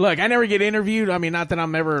mean, look, I never get interviewed. I mean, not that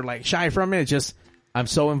I'm ever like shy from it. It's just I'm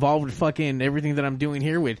so involved with fucking everything that I'm doing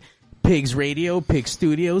here with Pigs Radio, Pigs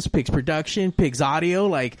Studios, Pigs Production, Pigs Audio,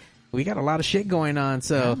 like. We got a lot of shit going on,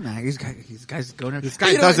 so these guys going. This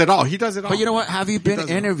guy does it all. He does it all. But you know what? Have you been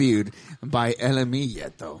interviewed by LME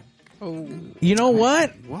yet, though? Oh, you know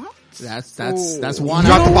what? What? That's one.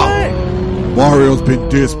 Drop the ball. Mario's been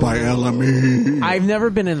dissed by LME. I've never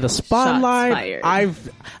been in the spotlight.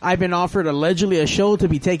 I've been offered allegedly a show to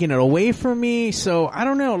be taking it away from me. So I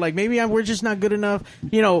don't know. Like maybe we're just not good enough.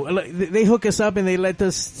 You know, they hook us up and they let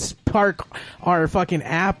us park our fucking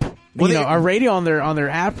app. Our radio on their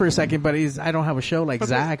app for a second, but I don't have a show like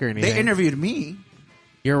Zach or anything. They interviewed me.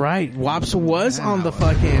 You're right. Wops was on the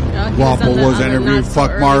fucking. Waffle was interviewed.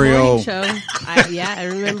 Fuck Mario. I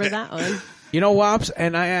remember that one. You know, Wops,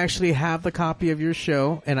 and I actually have the copy of your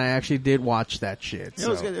show, and I actually did watch that shit. It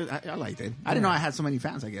was good. I liked it. I didn't know I had so many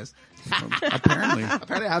fans. I guess. Apparently,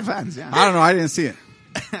 I have fans. Yeah. I don't know. I didn't see it.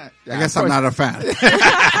 I guess I'm not a fan.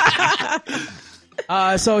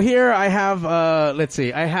 So here I have, let's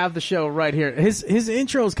see, I have the show right here. His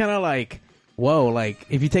intro is kind of like, whoa, like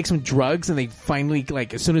if you take some drugs and they finally,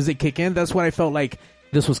 like as soon as they kick in, that's what I felt like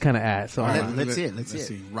this was kind of at. So let's see it. Let's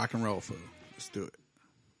see. Rock and roll food. Let's do it.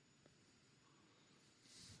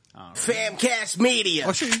 Famcast Media.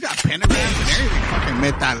 Oh shit, you got pentagrams and everything. Fucking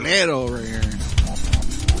metalero over here.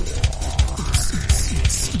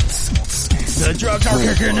 The drugs are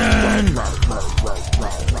kicking in.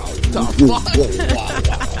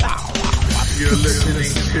 You're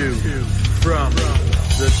listening to From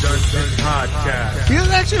the Dungeon Podcast. He's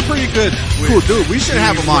actually pretty good. Cool dude. We should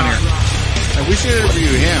have him on here. And we should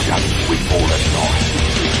interview him.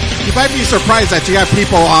 You might be surprised that you got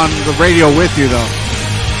people on the radio with you, though.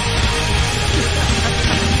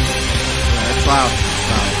 That's loud.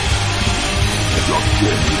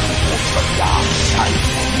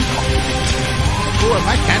 Ooh, am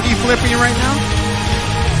I candy flipping right now?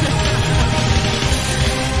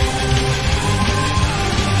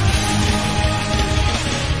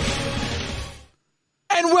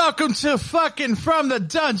 And welcome to fucking From the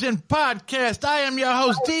Dungeon Podcast. I am your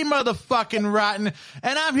host, D Motherfucking Rotten,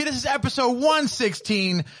 and I'm here. This is episode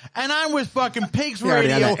 116, and I'm with fucking Pigs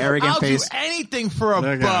Radio. I'll do anything for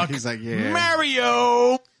a buck. He's like, yeah.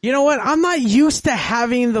 Mario. You know what? I'm not used to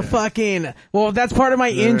having the fucking. Well, that's part of my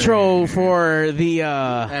intro for the.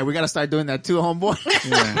 Hey, we gotta start doing that too, homeboy.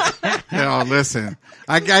 Yeah. Listen,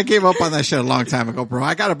 I gave up on that shit a long time ago, bro.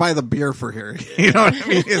 I gotta buy the beer for here. You know what I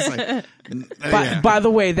mean? It's like. By the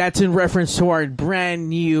way, that's in reference to our brand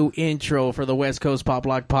new intro for the West Coast Pop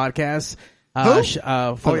Lock podcast. Who?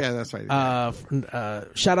 Yeah, that's right.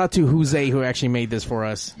 Shout out to Jose who actually made this for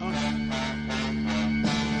us.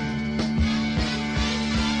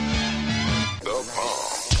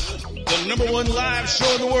 The The #1 live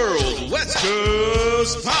show in the world, West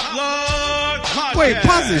Coast Pop Log Podcast. Wait,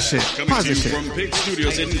 pause this shit. Coming Pause to this you shit. from Pig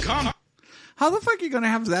Studios in Compton. How the fuck are you gonna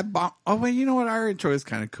have that bomb? Oh wait, you know what? Our intro is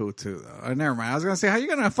kind of cool too, though. Never mind. I was gonna say, how you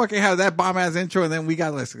gonna fucking have that bomb ass intro and then we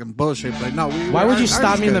got like some bullshit? But no, Why would you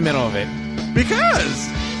stop me in the middle of it? Because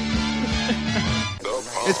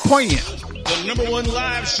it's poignant. The #1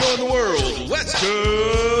 live show in the world, West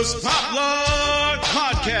Coast Pop Log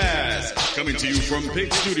Podcast. Coming to you from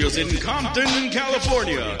Pig Studios in Compton,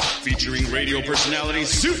 California. Featuring radio personality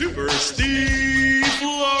Super Steve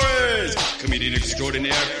Flores, comedian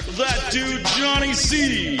extraordinaire, that dude Johnny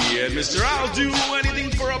C, and Mr. I'll Do Anything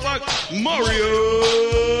for a Buck, Mario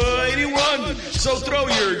 81. So throw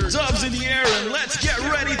your dubs in the air and let's get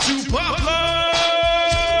ready to pop log.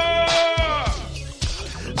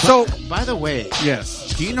 So, by the way,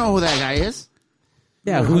 yes, do you know who that guy is?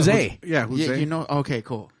 Yeah, who's A? Yeah, who's A? You know? Okay,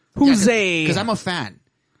 cool. Who's A? Because I'm a fan.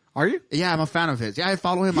 Are you? Yeah, I'm a fan of his. Yeah, I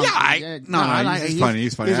follow him. Yeah, he's funny.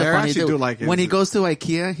 He's funny. I actually dude. do like it. When he goes to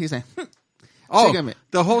IKEA, he's like, oh, Look at me.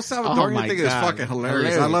 the whole Oh Salvadorian my thing God. is fucking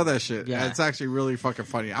hilarious. I love that shit. Yeah. It's actually really fucking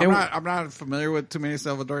funny. And- I'm not familiar with too many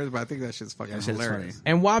Salvadorians, but I think that shit's fucking hilarious.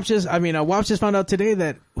 And Wop just found out today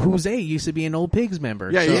that Who's A used to be an old Pigs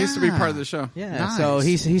member. Yeah, So- he used to be part of the show. Yeah, Nice. so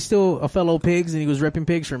he's still a fellow Pigs, and he was repping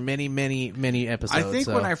Pigs for many episodes. I think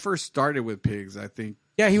so. when I first started with Pigs, I think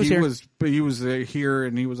Yeah, he was here. But he was here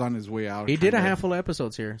and he was on his way out. He did a kinda. handful of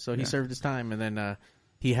episodes here, so he served his time, and then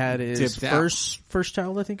he had his Dipped out. first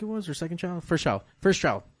child, I think it was, or second child, first child, and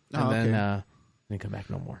Oh, okay. then didn't come back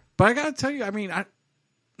no more. But I gotta tell you, I mean,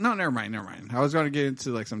 never mind. I was gonna get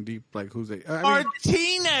into like some deep, like who's it?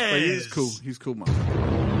 Martinez. But he's cool. He's cool,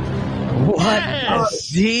 motherfucker. What? Oh,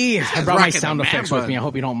 jeez, I brought my Rocking sound the man effects with bun. me. I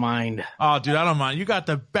hope you don't mind. Oh, dude, I don't mind. You got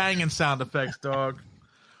the banging sound effects, dog.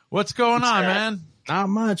 What's going on, man? Not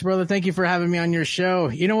much, brother. Thank you for having me on your show.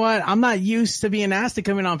 You know what? I'm not used to being asked to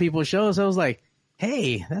come in on people's shows. So I was like,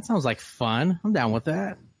 hey, that sounds like fun. I'm down with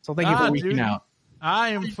that. So thank you for reaching dude. out. I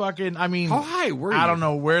am fucking, I mean, How high were I you? don't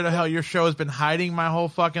know where the hell your show has been hiding my whole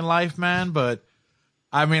fucking life, man, but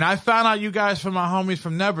I mean, I found out you guys from my homies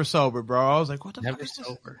from Never Sober, bro. I was like, what the fuck is this?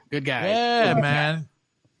 Good guy. Yeah, Good man. guy.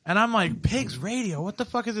 And I'm like, Pigs Radio, what the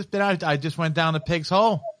fuck is this? Then I just went down the Pig's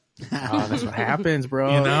hole. Oh, that's what happens,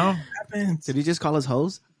 bro. You know? Did he just call us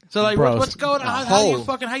hoes? So like, Bro, what's going on?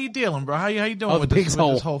 How you dealing, bro? How you doing Oh, with the this, Pig's with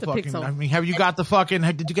hole. this whole The fucking? Pig's hole. I mean, have you got the fucking?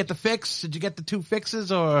 Did you get the fix? Did you get the 2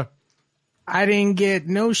 fixes or? I didn't get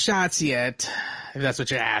no shots yet. If that's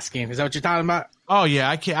what you're asking, is that what you're talking about? Oh yeah,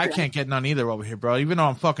 I can't get none either over here, bro. Even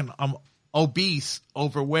though I'm obese,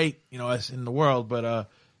 overweight, you know, as in the world, but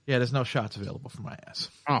yeah, there's no shots available for my ass.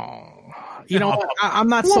 Oh, you know, I'm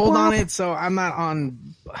not sold on it, so I'm not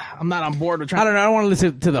on board with trying. I don't know. I don't want to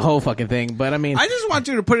listen to the whole fucking thing, but I mean, I just want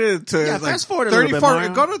you to put it to like fast forward a little bit, 34.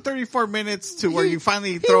 Mario. Go to 34 minutes to where you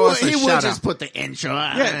finally throw us a He shout will out. just put the intro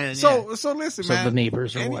on. Yeah. So listen, So man. the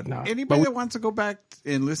neighbors or whatnot. Anybody But that wants to go back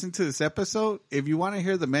and listen to this episode, if you want to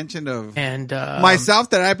hear the mention of and myself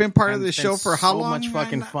that I've been part of the it's show been for how so long? much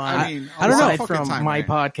fucking man? fun. I mean, I don't a lot know. of fucking From time, my man.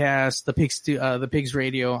 podcast, the Pigs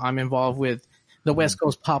Radio, I'm involved with the West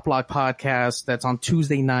Coast Pop Lock podcast. That's on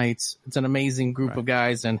Tuesday nights. It's an amazing group of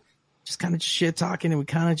guys, and just kind of shit talking, and we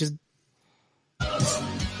kind of just.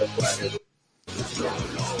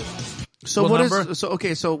 So What what number? is? So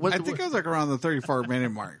okay. So what? I think it was like around the 34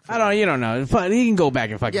 minute mark. I don't. You don't know. Fun. You can go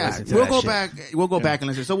back and fucking Yeah, listen to we'll that go shit. back. We'll go back and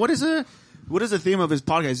listen. So what is the theme of his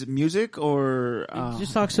podcast? Is it music or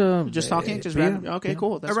Just talks to just talking? Just yeah, random? Okay, yeah.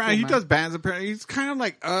 cool. That's Around, cool, he man. does bands apparently. He's kind of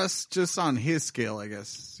like us, just on his scale, I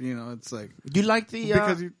guess. You know, it's like Do you like the?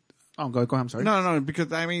 because you. Oh, go. I'm sorry. No,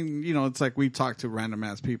 because I mean, you know, it's like we talk to random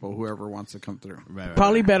ass people, whoever wants to come through. Right.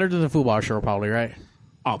 Probably better than the football show, probably, right?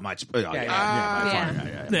 Oh, much. Yeah,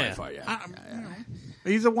 yeah. by far, yeah.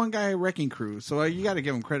 He's a one guy wrecking crew, so you got to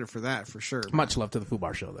give him credit for that for sure. Much love to the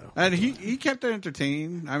football show, though. And he kept it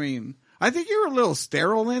entertaining. I mean, I think you were a little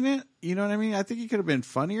sterile in it. You know what I mean? I think you could have been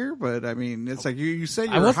funnier, but I mean, it's like you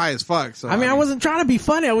said you were high as fuck. So I mean, I wasn't trying to be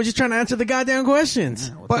funny. I was just trying to answer the goddamn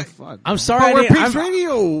questions. But I'm sorry. But we're I didn't- Pigs I'm-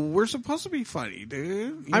 Radio. We're supposed to be funny,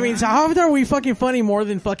 dude. I mean, so how often are we fucking funny more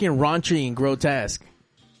than fucking raunchy and grotesque?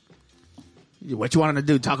 What you wanted to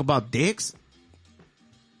do? Talk about dicks?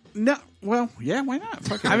 No. Well, yeah, why not?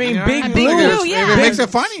 Fuck it. I mean, You know Big what I Blue. mean? Blue, If yeah. it makes it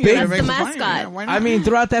funny. Big- if it That's makes the it funny, mascot. yeah, why not? I mean,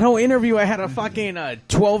 throughout that whole interview, I had a fucking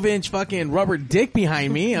 12-inch fucking rubber dick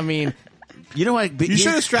behind me. I mean, You know what? you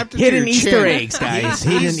should have strapped it to hidden your Easter chin. eggs, guys.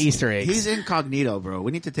 Hidden Easter eggs. He's incognito, bro.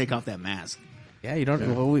 We need to take off that mask. Yeah, you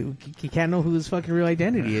don't. Well, you can't know who his fucking real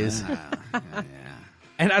identity is.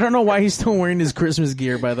 And I don't know why he's still wearing his Christmas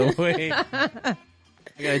gear. By the way,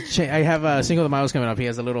 I have Cinco de Mayo's coming up. He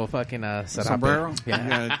has a little fucking sombrero.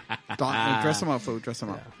 Yeah. Dress him up, fool. Dress him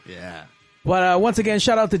up. Yeah. But once again,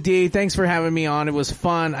 shout out to D. Thanks for having me on. It was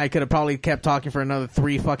fun. I could have probably kept talking for another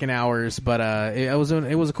 3 fucking hours, but it was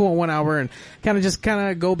a cool 1 hour, and kind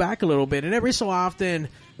of go back a little bit. And every so often,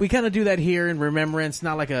 we kind of do that here in remembrance.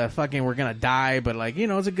 Not like a fucking we're gonna die, but like, you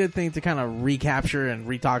know, it's a good thing to kind of recapture and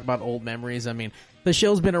re-talk about old memories. I mean, the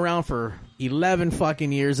show's been around for 11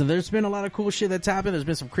 fucking years, and there's been a lot of cool shit that's happened. There's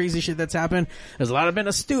been some crazy shit that's happened. There's a lot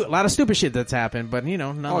of stupid shit that's happened, but you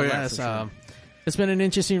know, nonetheless, it's been an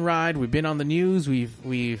interesting ride. We've been on the news.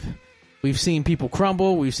 We've seen people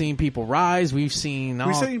crumble. We've seen people rise. We've seen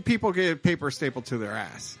people get paper stapled to their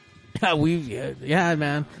ass. Yeah,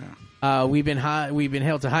 man. Yeah. We've been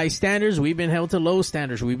held to high standards. We've been held to low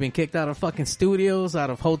standards. We've been kicked out of fucking studios, out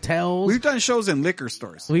of hotels. We've done shows in liquor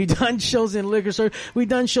stores. We've done shows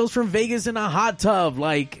from Vegas in a hot tub.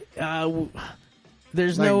 Like,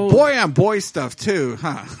 there's like no boy on boy stuff too,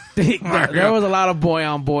 huh? There was a lot of boy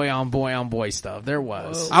on boy stuff. There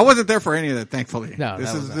was. I wasn't there for any of that, thankfully. No,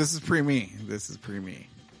 this is pre-me. This is pre-me.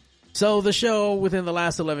 So the show within the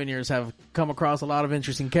last 11 years have come across a lot of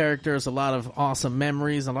interesting characters, a lot of awesome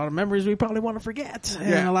memories, a lot of memories we probably want to forget.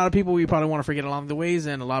 And a lot of people we probably want to forget along the ways,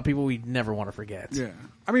 and a lot of people we never want to forget. Yeah.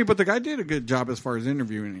 I mean, but the guy did a good job as far as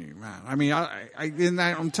interviewing you, man. I mean,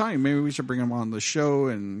 I'm telling you, maybe we should bring him on the show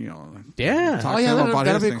and, you know. Yeah. Talk to him about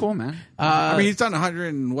that'd be thing. cool, man. I mean, he's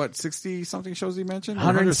done 60 something shows he mentioned?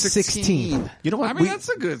 116. You know what? I mean, that's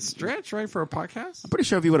a good stretch, right, for a podcast? I'm pretty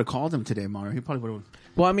sure if you would have called him today, Mario, he probably would have.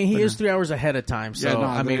 Well, I mean, he is 3 hours ahead of time, so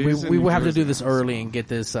I mean, we will have to do this early and get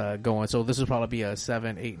this going. So this will probably be a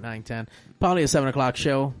 7, 8, 9, 10, probably a 7 o'clock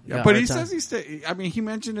show. Yeah, but he says he stay. I mean, he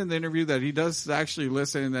mentioned in the interview that he does actually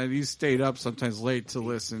listen, and that he stayed up sometimes late to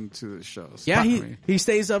listen to the shows. Yeah, he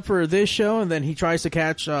stays up for this show, and then he tries to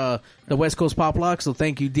catch the West Coast Pop Lock. So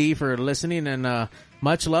thank you, D, for listening, and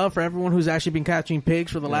much love for everyone who's actually been catching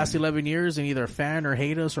pigs for the last 11 years and either fan or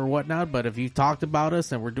hate us or whatnot. But if you talked about us,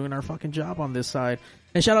 then we're doing our fucking job on this side.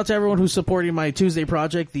 And shout out to everyone who's supporting my Tuesday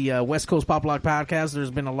project, the West Coast Pop Lock podcast.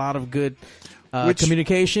 There's been a lot of good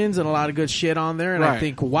communications and a lot of good shit on there. And I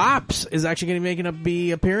think WAPS is actually going to be making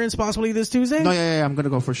a appearance possibly this Tuesday. No, yeah, I'm going to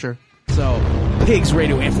go for sure. So, Pigs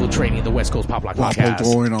Radio infiltrating the West Coast Pop Lock podcast.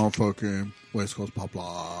 Going on fucking West Coast Pop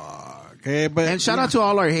Lock. Okay, and shout out to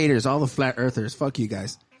all our haters, all the flat earthers. Fuck you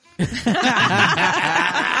guys. The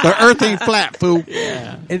earth ain't flat, fool.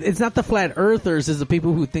 Yeah. It's not the flat earthers, it's the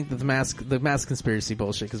people who think that the mask conspiracy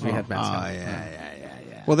bullshit because we had masks on.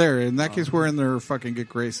 Yeah. Well, in that case, we're in their fucking good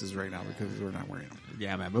graces right now because we're not wearing them.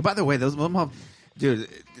 Yeah, man. But by the way, dude,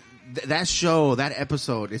 that show, that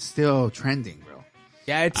episode, it's still trending, bro.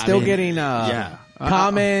 Yeah, it's still getting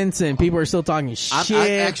comments, and people are still talking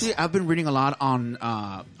shit. I've been reading a lot on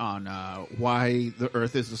why the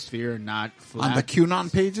Earth is a sphere and not flat. On the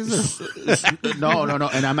QAnon pages? No.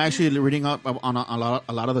 And I'm actually reading up on a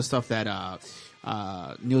lot of the stuff that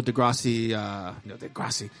Neil deGrasse,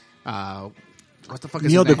 what the fuck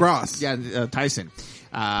is Neil his name? deGrasse. Yeah, Tyson.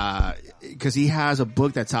 Because he has a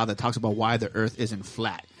book that's out that talks about why the Earth isn't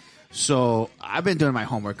flat. So I've been doing my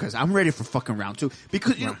homework because I'm ready for fucking round 2.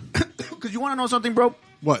 Because you know, because you want to know something, bro?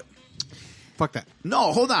 What? Fuck that.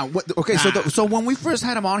 No, hold on. Okay, so when we first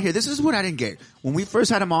had him on here, this is what I didn't get. When we first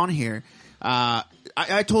had him on here,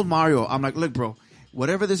 I told Mario, I'm like, look, bro,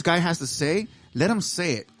 whatever this guy has to say, let him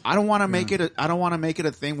say it. I don't want to make it. I don't want to make it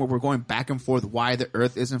a thing where we're going back and forth why the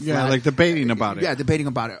Earth isn't flat. Yeah, like debating about it. Yeah, debating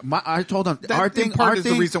about it. I told him our thing is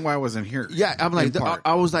the reason why I wasn't here. Yeah, I'm like,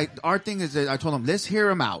 I was like, our thing is that I told him, let's hear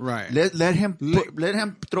him out. Right. Let him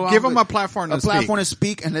throw out. Give him a platform to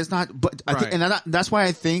speak, and let's not. But I think, and that's why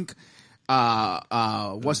I think.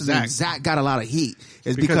 What's his name? Zach got a lot of heat.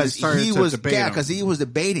 Is because he was because he was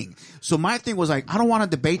debating. So my thing was like, I don't want to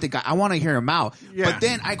debate the guy. I want to hear him out. Yeah. But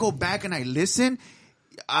then I go back and I listen.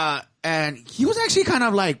 And he was actually kind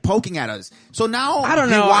of like poking at us. So now I don't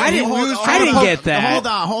know. I didn't get that.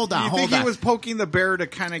 Hold on. You think he was poking the bear to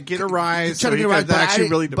kind of get a rise?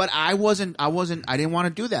 But I wasn't. I didn't want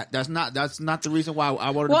to do that. That's not the reason why I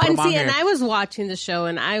wanted to put him on here. And I was watching the show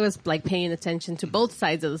and I was like paying attention to both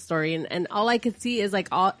sides of the story, and all I could see is like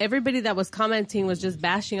everybody that was commenting was just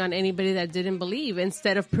bashing on anybody that didn't believe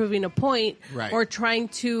instead of proving a point or trying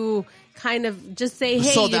to kind of just say,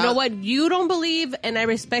 hey, you know what? You don't believe, and I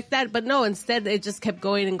respect that. But no, instead, it just kept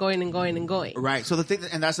going and going and going and going. Right. So the thing,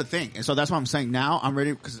 and that's the thing. And so that's what I'm saying now. I'm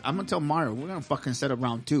ready because I'm going to tell Mario, we're going to fucking set up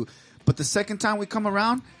round 2. But the second time we come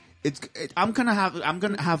around, I'm going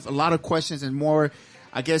to have a lot of questions and more,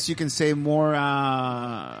 I guess you can say more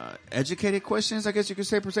educated questions, I guess you could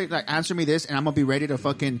say, per se. Like, answer me this, and I'm going to be ready to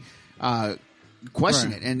fucking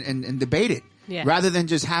question it and debate it. Yeah. rather than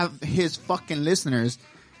just have his fucking listeners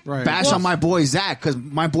Right. bash on my boy Zach, because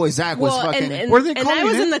my boy Zach was fucking. And I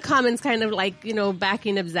was in the comments kind of like,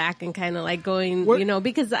 backing up Zach and kind of like going,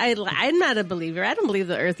 because I'm not a believer. I don't believe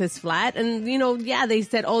the earth is flat. And, they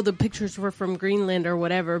said, the pictures were from Greenland or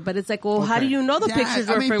whatever. But it's like, how do you know the pictures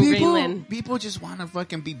were from Greenland? People just want to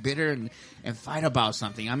fucking be bitter and fight about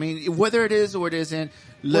something. I mean, whether it is or it isn't,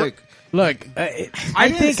 look. I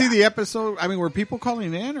didn't see the episode. I mean, were people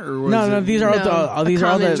calling in or was No, these are all the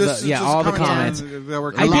comments.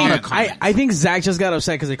 comments. I think Zach just got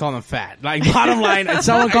upset because they called him fat. Like, bottom line,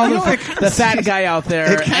 someone called him the fat guy out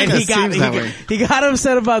there, and he got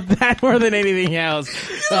upset about that more than anything else.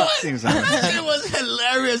 It was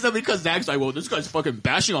hilarious though, because Zach's like, well, this guy's fucking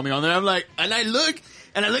bashing on me on there. I'm like, and I look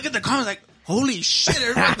at the comments like, holy shit,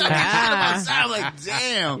 everyone's talking about Zach. I'm like,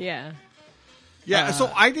 damn. Yeah. Yeah,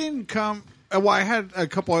 so I didn't come. Well, I had a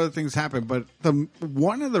couple other things happen, but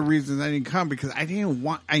one of the reasons I didn't come because I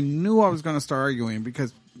knew I was going to start arguing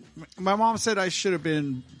because my mom said I should have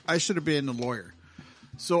been a lawyer.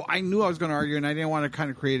 So I knew I was going to argue, and I didn't want to kind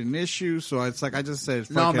of create an issue. So it's like I just said,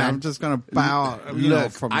 "Fuck it, man, I'm just going to bow."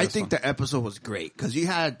 I think the episode was great because you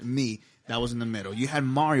had me. That was in the middle. You had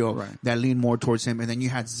Mario that leaned more towards him, and then you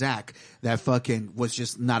had Zach that fucking was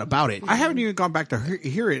just not about it. I haven't even gone back to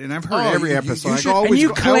hear it, and I've heard every episode.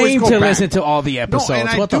 You claim to listen to all the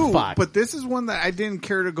episodes. What the fuck? But this is one that I didn't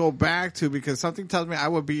care to go back to because something tells me I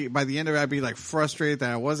would be by the end of it. I'd be like frustrated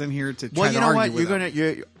that I wasn't here to try to argue with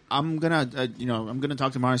him. I'm gonna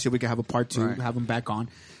talk to Mario and see if we can have a part 2, have him back on.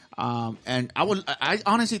 And I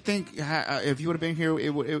honestly think if you would have been here,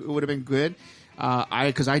 it would have been good.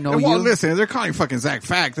 Because I know you. Listen, they're calling fucking Zach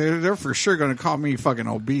fat. They're for sure going to call me fucking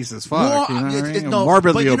obese as fuck. Well, No,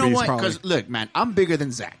 morbidly but you know obese, what? probably. Because look, man, I'm bigger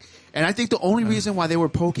than Zach, and I think the only reason why they were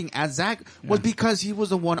poking at Zach was because he was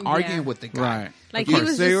the one arguing with the guy. Right. Like he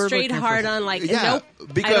was just straight hard on, like, nope,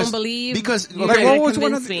 I don't believe. Because you're gonna what was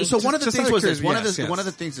convince me. So one of the things was this. One of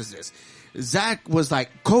the things is this. Zach was like,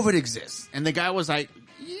 COVID exists, and the guy was like,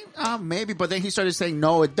 maybe, but then he started saying,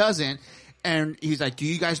 no, it doesn't. And he's like, do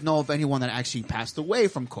you guys know of anyone that actually passed away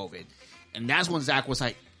from COVID? And that's when Zach was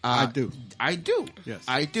like, I do. Yes.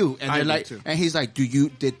 I do. And they're like, and he's like,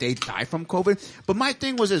 did they die from COVID? But my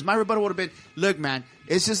thing was this, my rebuttal would have been, look, man,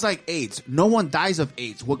 it's just like AIDS. No one dies of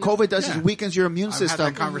AIDS. What COVID does is weakens your immune system. I've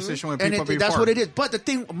had that conversation with people before. That's what it is. But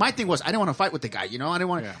my thing was, I didn't want to fight with the guy, I didn't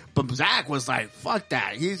want to, but Zach was like, fuck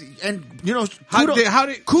that. Kudos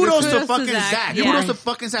to fucking Zach. Yeah. Kudos to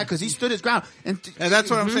fucking Zach, because he stood his ground. And that's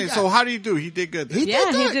what I'm saying. So how do you do? He did good. He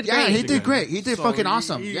did good. Yeah, he did great. He did fucking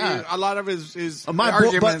awesome. Yeah. A lot of his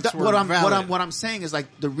arguments were valid. What I'm saying is,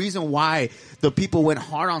 like, the reason why the people went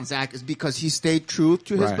hard on Zach is because he stayed true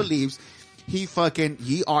to his beliefs. He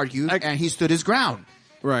argued and he stood his ground.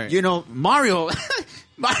 Right. Mario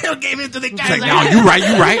gave in to the guy. It's like, no, you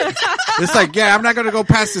right. It's like, yeah, I'm not going to go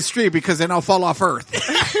past the street because then I'll fall off Earth.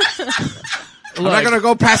 I'm not going to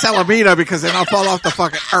go past Alameda because then I'll fall off the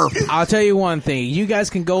fucking Earth. I'll tell you one thing. You guys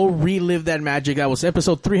can go relive that magic. That was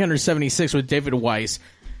episode 376 with David Weiss.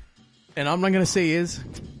 And all I'm not going to say is,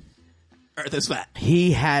 Earth is flat.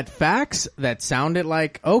 He had facts that sounded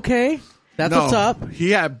like, okay, that's what's up. He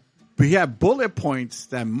had bullet points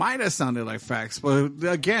that might have sounded like facts, but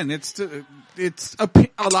again, it's a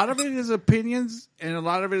lot of it is opinions and a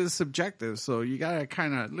lot of it is subjective. So you gotta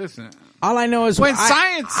kind of listen. All I know is when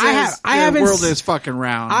science says the world is fucking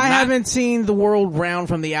round. I haven't seen the world round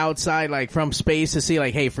from the outside, like from space, to see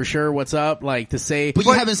like, hey, for sure, what's up? Like to say, but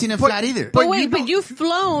you haven't seen it flat either. But you've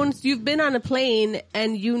flown, you've been on a plane,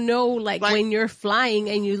 and like when you're flying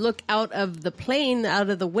and you look out of the plane,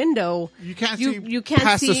 out of the window, you can't see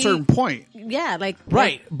past a certain point. Yeah,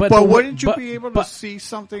 right. But wouldn't you be able to see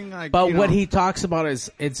something like? But what he talks about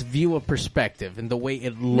is its view of perspective and the way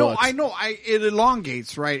it looks. No, I know. It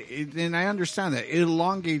elongates, right? And I understand that. It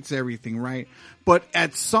elongates everything, right? But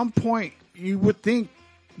at some point, you would think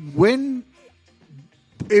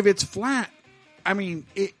if it's flat, I mean,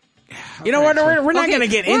 it... You know what? We're not going to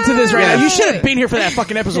get into this right now. You should have been here for that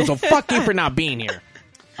fucking episode, so fuck you for not being here.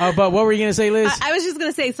 But what were you going to say, Liz? I was just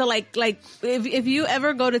going to say, so like if you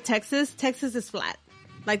ever go to Texas is flat.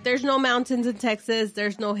 Like, there's no mountains in Texas.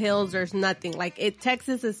 There's no hills. There's nothing.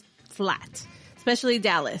 Texas is flat, especially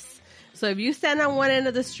Dallas. So if you stand on one end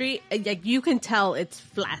of the street, like, you can tell it's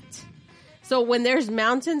flat. So when there's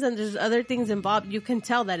mountains and there's other things involved, you can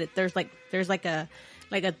tell that there's like a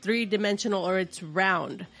 3-dimensional, or it's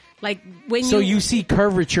round. Like when you see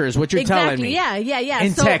curvature is what you're telling me. Yeah.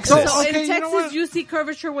 In Texas. So in Texas, you see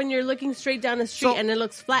curvature when you're looking straight down the street and it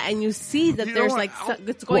looks flat, and you see that there's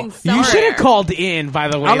it's going somewhere. You should have called in, by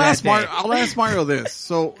the way. I'll ask Mario this.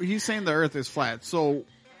 So he's saying the Earth is flat. So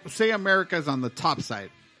say America's on the top side.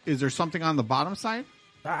 Is there something on the bottom side?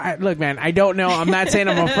 Look, man, I don't know. I'm not saying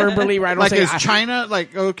I'm a firm believer. I don't Like, say is China,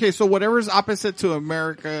 like, okay, so whatever's opposite to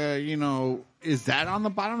America, is that on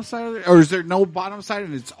the bottom side of it? Or is there no bottom side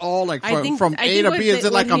and it's all like from A to B? Is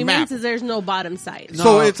it like a map? Means is there's no bottom side.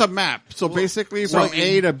 So it's a map. So basically from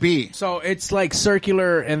A to B. So it's like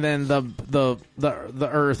circular, and then the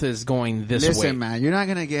Earth is going this way. Listen, man, you're not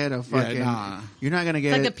gonna get a fucking. You're not gonna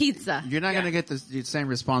get like a pizza. You're not gonna get the same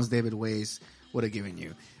response David Weiss would have given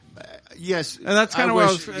you. Yes, and that's kind of what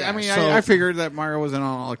I was. I mean, I figured that Mario wasn't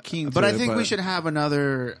all keen to but I it, think we should have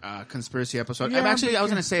another conspiracy episode. Yeah, I was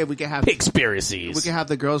going to say we could have conspiracies. We could have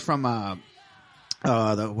the girls from what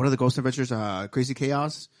are the Ghost Adventures? Crazy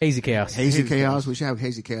Chaos, Hazy Chaos. We should have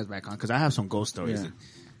Hazy Chaos back on because I have some ghost stories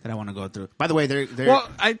that I want to go through. By the way, they're well,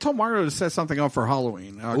 I told Mario to set something up for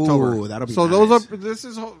Halloween, October. Ooh, that'll be so. nice.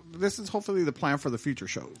 This is hopefully the plan for the future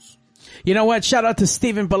shows. You know what? Shout out to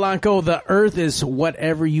Steven Polanco. The Earth is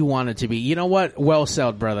whatever you want it to be. You know what? Well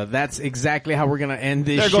said, brother. That's exactly how we're going to end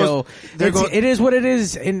this show. It is what it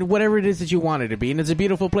is, and whatever it is that you want it to be. And it's a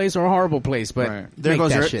beautiful place or a horrible place, but there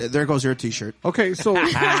goes your T-shirt. Okay, so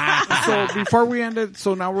so before we end it,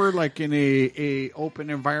 so now we're like in a open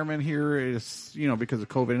environment here, is because of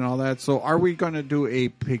COVID and all that. So are we going to do a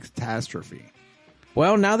Pigstastrophe?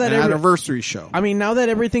 Well, now that anniversary show. I mean, now that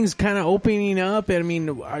everything's kind of opening up, I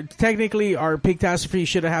mean, technically our Pigtastrophe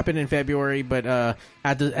should have happened in February, but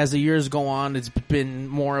as the years go on, it's been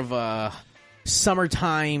more of a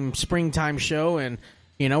summertime, springtime show, and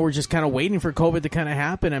we're just kind of waiting for COVID to kind of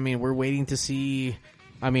happen. I mean, we're waiting to see.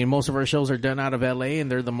 I mean, most of our shows are done out of LA, and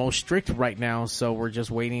they're the most strict right now, so we're just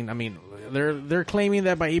waiting. I mean, they're claiming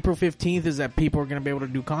that by April 15th is that people are going to be able to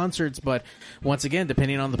do concerts, but once again,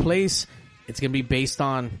 depending on the place. It's going to be based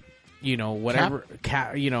on, whatever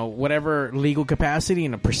legal capacity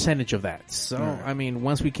and a percentage of that. So, I mean,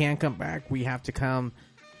 once we can come back, we have to come,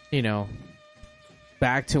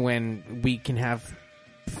 back to when we can have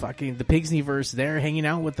fucking the Pigsneyverse there hanging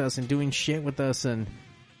out with us and doing shit with us. And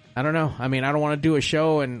I don't know. I mean, I don't want to do a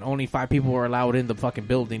show and only 5 people are allowed in the fucking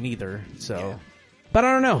building either. So, but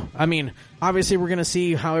I don't know. I mean, obviously we're going to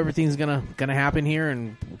see how everything's going to happen here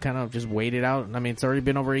and kind of just wait it out. I mean, it's already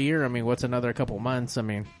been over a year. I mean, what's another couple months? I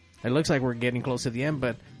mean, it looks like we're getting close to the end,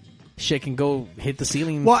 but shit can go hit the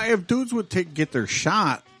ceiling. Well, if dudes would get their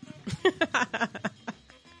shot.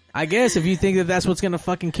 I guess if you think that that's what's going to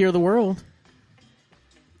fucking cure the world.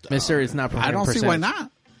 Mister, it's not. I don't see why not.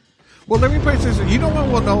 Well, let me put this. You know when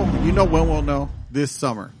we'll know? When we'll know? This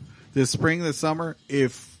summer. This summer,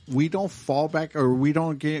 if we don't fall back or we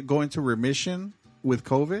don't go into remission with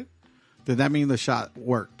COVID, then that means the shot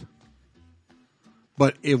worked.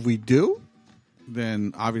 But if we do,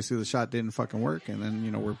 then obviously the shot didn't fucking work, and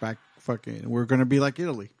then we're back we're gonna be like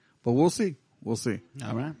Italy. But we'll see. All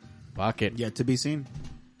right. Fuck it. Yet to be seen.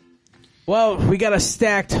 Well, we got a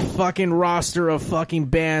stacked fucking roster of fucking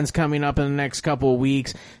bands coming up in the next couple of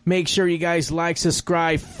weeks. Make sure you guys like,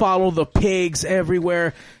 subscribe, follow the Pigs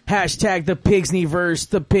everywhere. Hashtag the Pigsneyverse,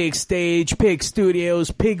 the Pig Stage, Pig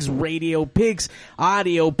Studios, Pigs Radio, Pigs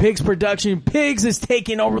Audio, Pigs Production. Pigs is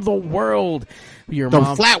taking over the world. Your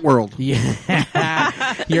mom, flat world.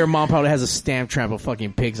 Yeah. Your mom probably has a stamp trap of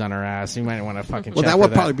fucking pigs on her ass. You might want to fucking check that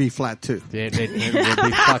would probably be flat too. It would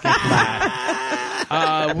be fucking flat.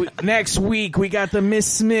 Next week we got the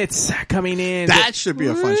Miss Smiths coming in. That should be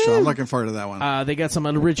a fun show. I'm looking forward to that one. They got some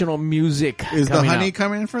original music. Is the Honey up.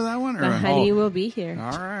 coming for that one? Or? The Honey will be here.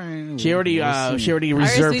 All right. She already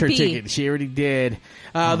reserved her ticket. She already did.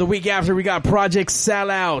 The week after we got Project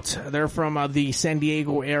Sellout. They're from the San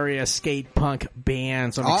Diego area skate punk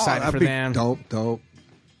band. So I'm excited for them. Dope.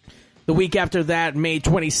 The week after that, May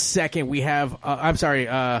 22nd, we have.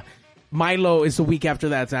 Milo is the week after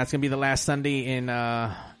that. So that's gonna be the last Sunday in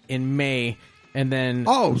May, and then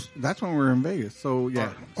that's when we're in Vegas. So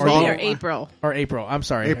yeah, or April. I'm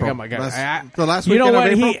sorry. April. Oh my god, the last. You know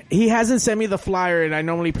what? Of April? He hasn't sent me the flyer, and I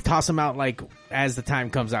normally toss him out like as the time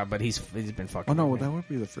comes out. But he's been fucking. Oh no, that would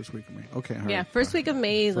be the first week of May. Okay, all right. First week of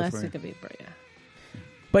May, last week of April. Yeah.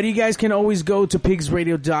 But you guys can always go to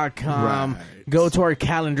pigsradio.com, go to our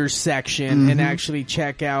calendar section, and actually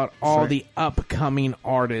check out all the upcoming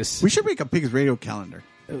artists. We should make a Pigs Radio calendar.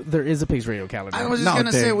 There is a Pigs Radio calendar. I was just going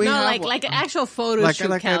to say like an actual photo shoot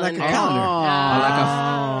calendar. Like a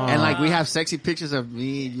calendar. And like we have sexy pictures of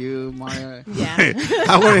me, you, Maya. Yeah.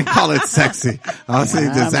 I wouldn't call it sexy. I would say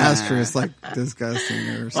disastrous, like disgusting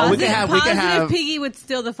or something. We can have Piggy would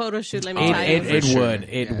steal the photo shoot. Let me tell you.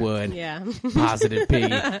 It would. Yeah. Positive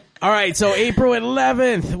Piggy. All right. So April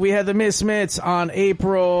 11th, we had the Miss Smiths. On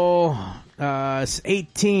April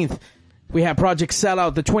 18th. We have Project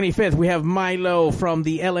Sellout the 25th. We have Milo from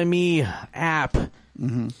the LME app.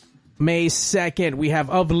 Mm-hmm. May 2nd, we have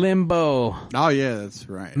Of Limbo. Oh, yeah, that's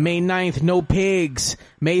right. May 9th, No Pigs.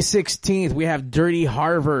 May 16th, we have Dirty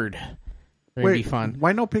Harvard. Very be fun.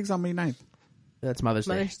 Why No Pigs on May 9th? That's Mother's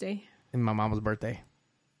Day. Mother's Day. And my mom's birthday.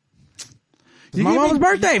 It's my mom's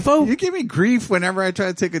birthday, fool. You give me grief whenever I try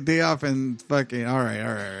to take a day off and fucking, all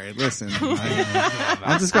right. Listen,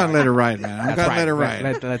 I'm just going to let it ride, man. I'm going to let it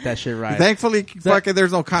ride. Let that shit ride. Thankfully, fucking,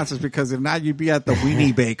 there's no concerts because if not, you'd be at the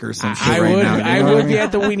Weenie Bake or some shit right now. I would be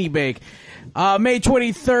at the Weenie Bake. May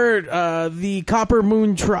 23rd, the Copper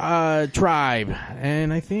Moon Tribe.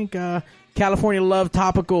 And I think California Love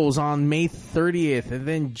Topicals on May 30th. And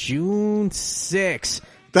then June 6th.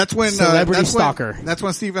 That's when Celebrity Stalker. That's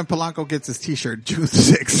when Steven Polanco gets his T-shirt, June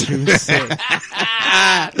 6th. June 6th.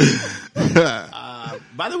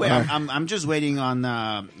 By the way, I'm just waiting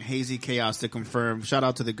on Hazy Chaos to confirm. Shout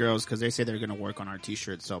out to the girls because they say they're going to work on our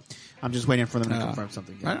T-shirts. So I'm just waiting for them to confirm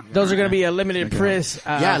something. Yeah. Those are going to be a limited press.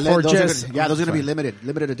 Those are going to be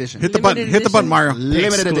limited edition. Hit the button, Mario.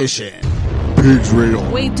 Limited edition. Pigs Radio.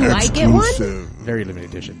 Wait, do I get one? Very limited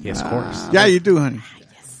edition. Yes, of course. Yeah, you do, honey.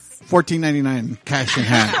 $14.99 cash in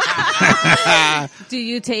hand. Do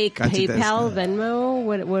you take PayPal, Venmo?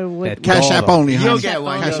 What? Cash App only, honey. You'll get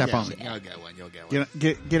one. Cash App only. You'll get one.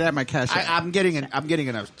 Get at my Cash App. I'm getting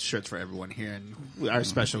enough shirts for everyone here and our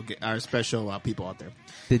special people out there.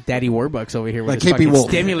 The Daddy Warbucks over here with like his KP Wolf.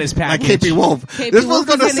 Stimulus package. Like KP Wolf. This one's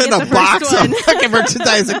going to send a box of fucking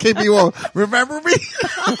merchandise at KP Wolf. Remember me?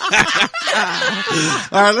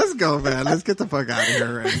 All right, let's go, man. Let's get the fuck out of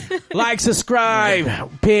here. Right? Like,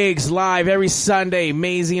 subscribe. Pigs live every Sunday.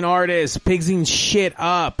 Amazing artists. Pigsing shit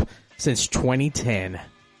up since 2010.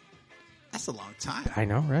 That's a long time. I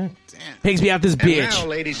know, right? Damn. Pigs be out this bitch. And now,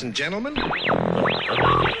 ladies and gentlemen.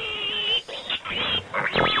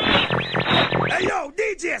 Hey, yo,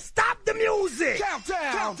 DJ, stop the music!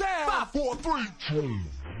 Countdown. 5, 4, 3, 2.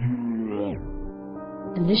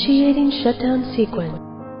 Initiating shutdown sequence.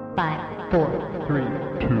 5, 4, 3,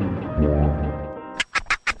 2, 1.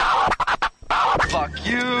 Fuck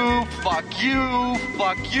you, fuck you,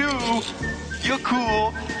 fuck you. You're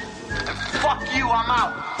cool. Fuck you, I'm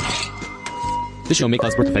out. This show may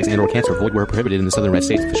cause birth defects and/or cancer. Void where prohibited in the Southern United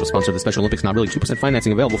States. Official sponsor of the Special Olympics. Not really. 2%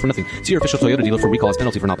 financing available for nothing. See your official Toyota dealer for recall as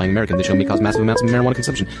penalty for not buying American. This show may cause massive amounts of marijuana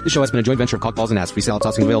consumption. This show has been a joint venture of cockballs and ass. Free salad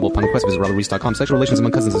tossing available upon request. Visit RobbertReese.com. Sexual relations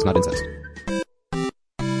among cousins is not incest.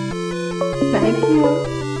 Thank you.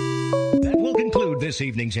 That will conclude this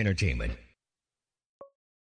evening's entertainment.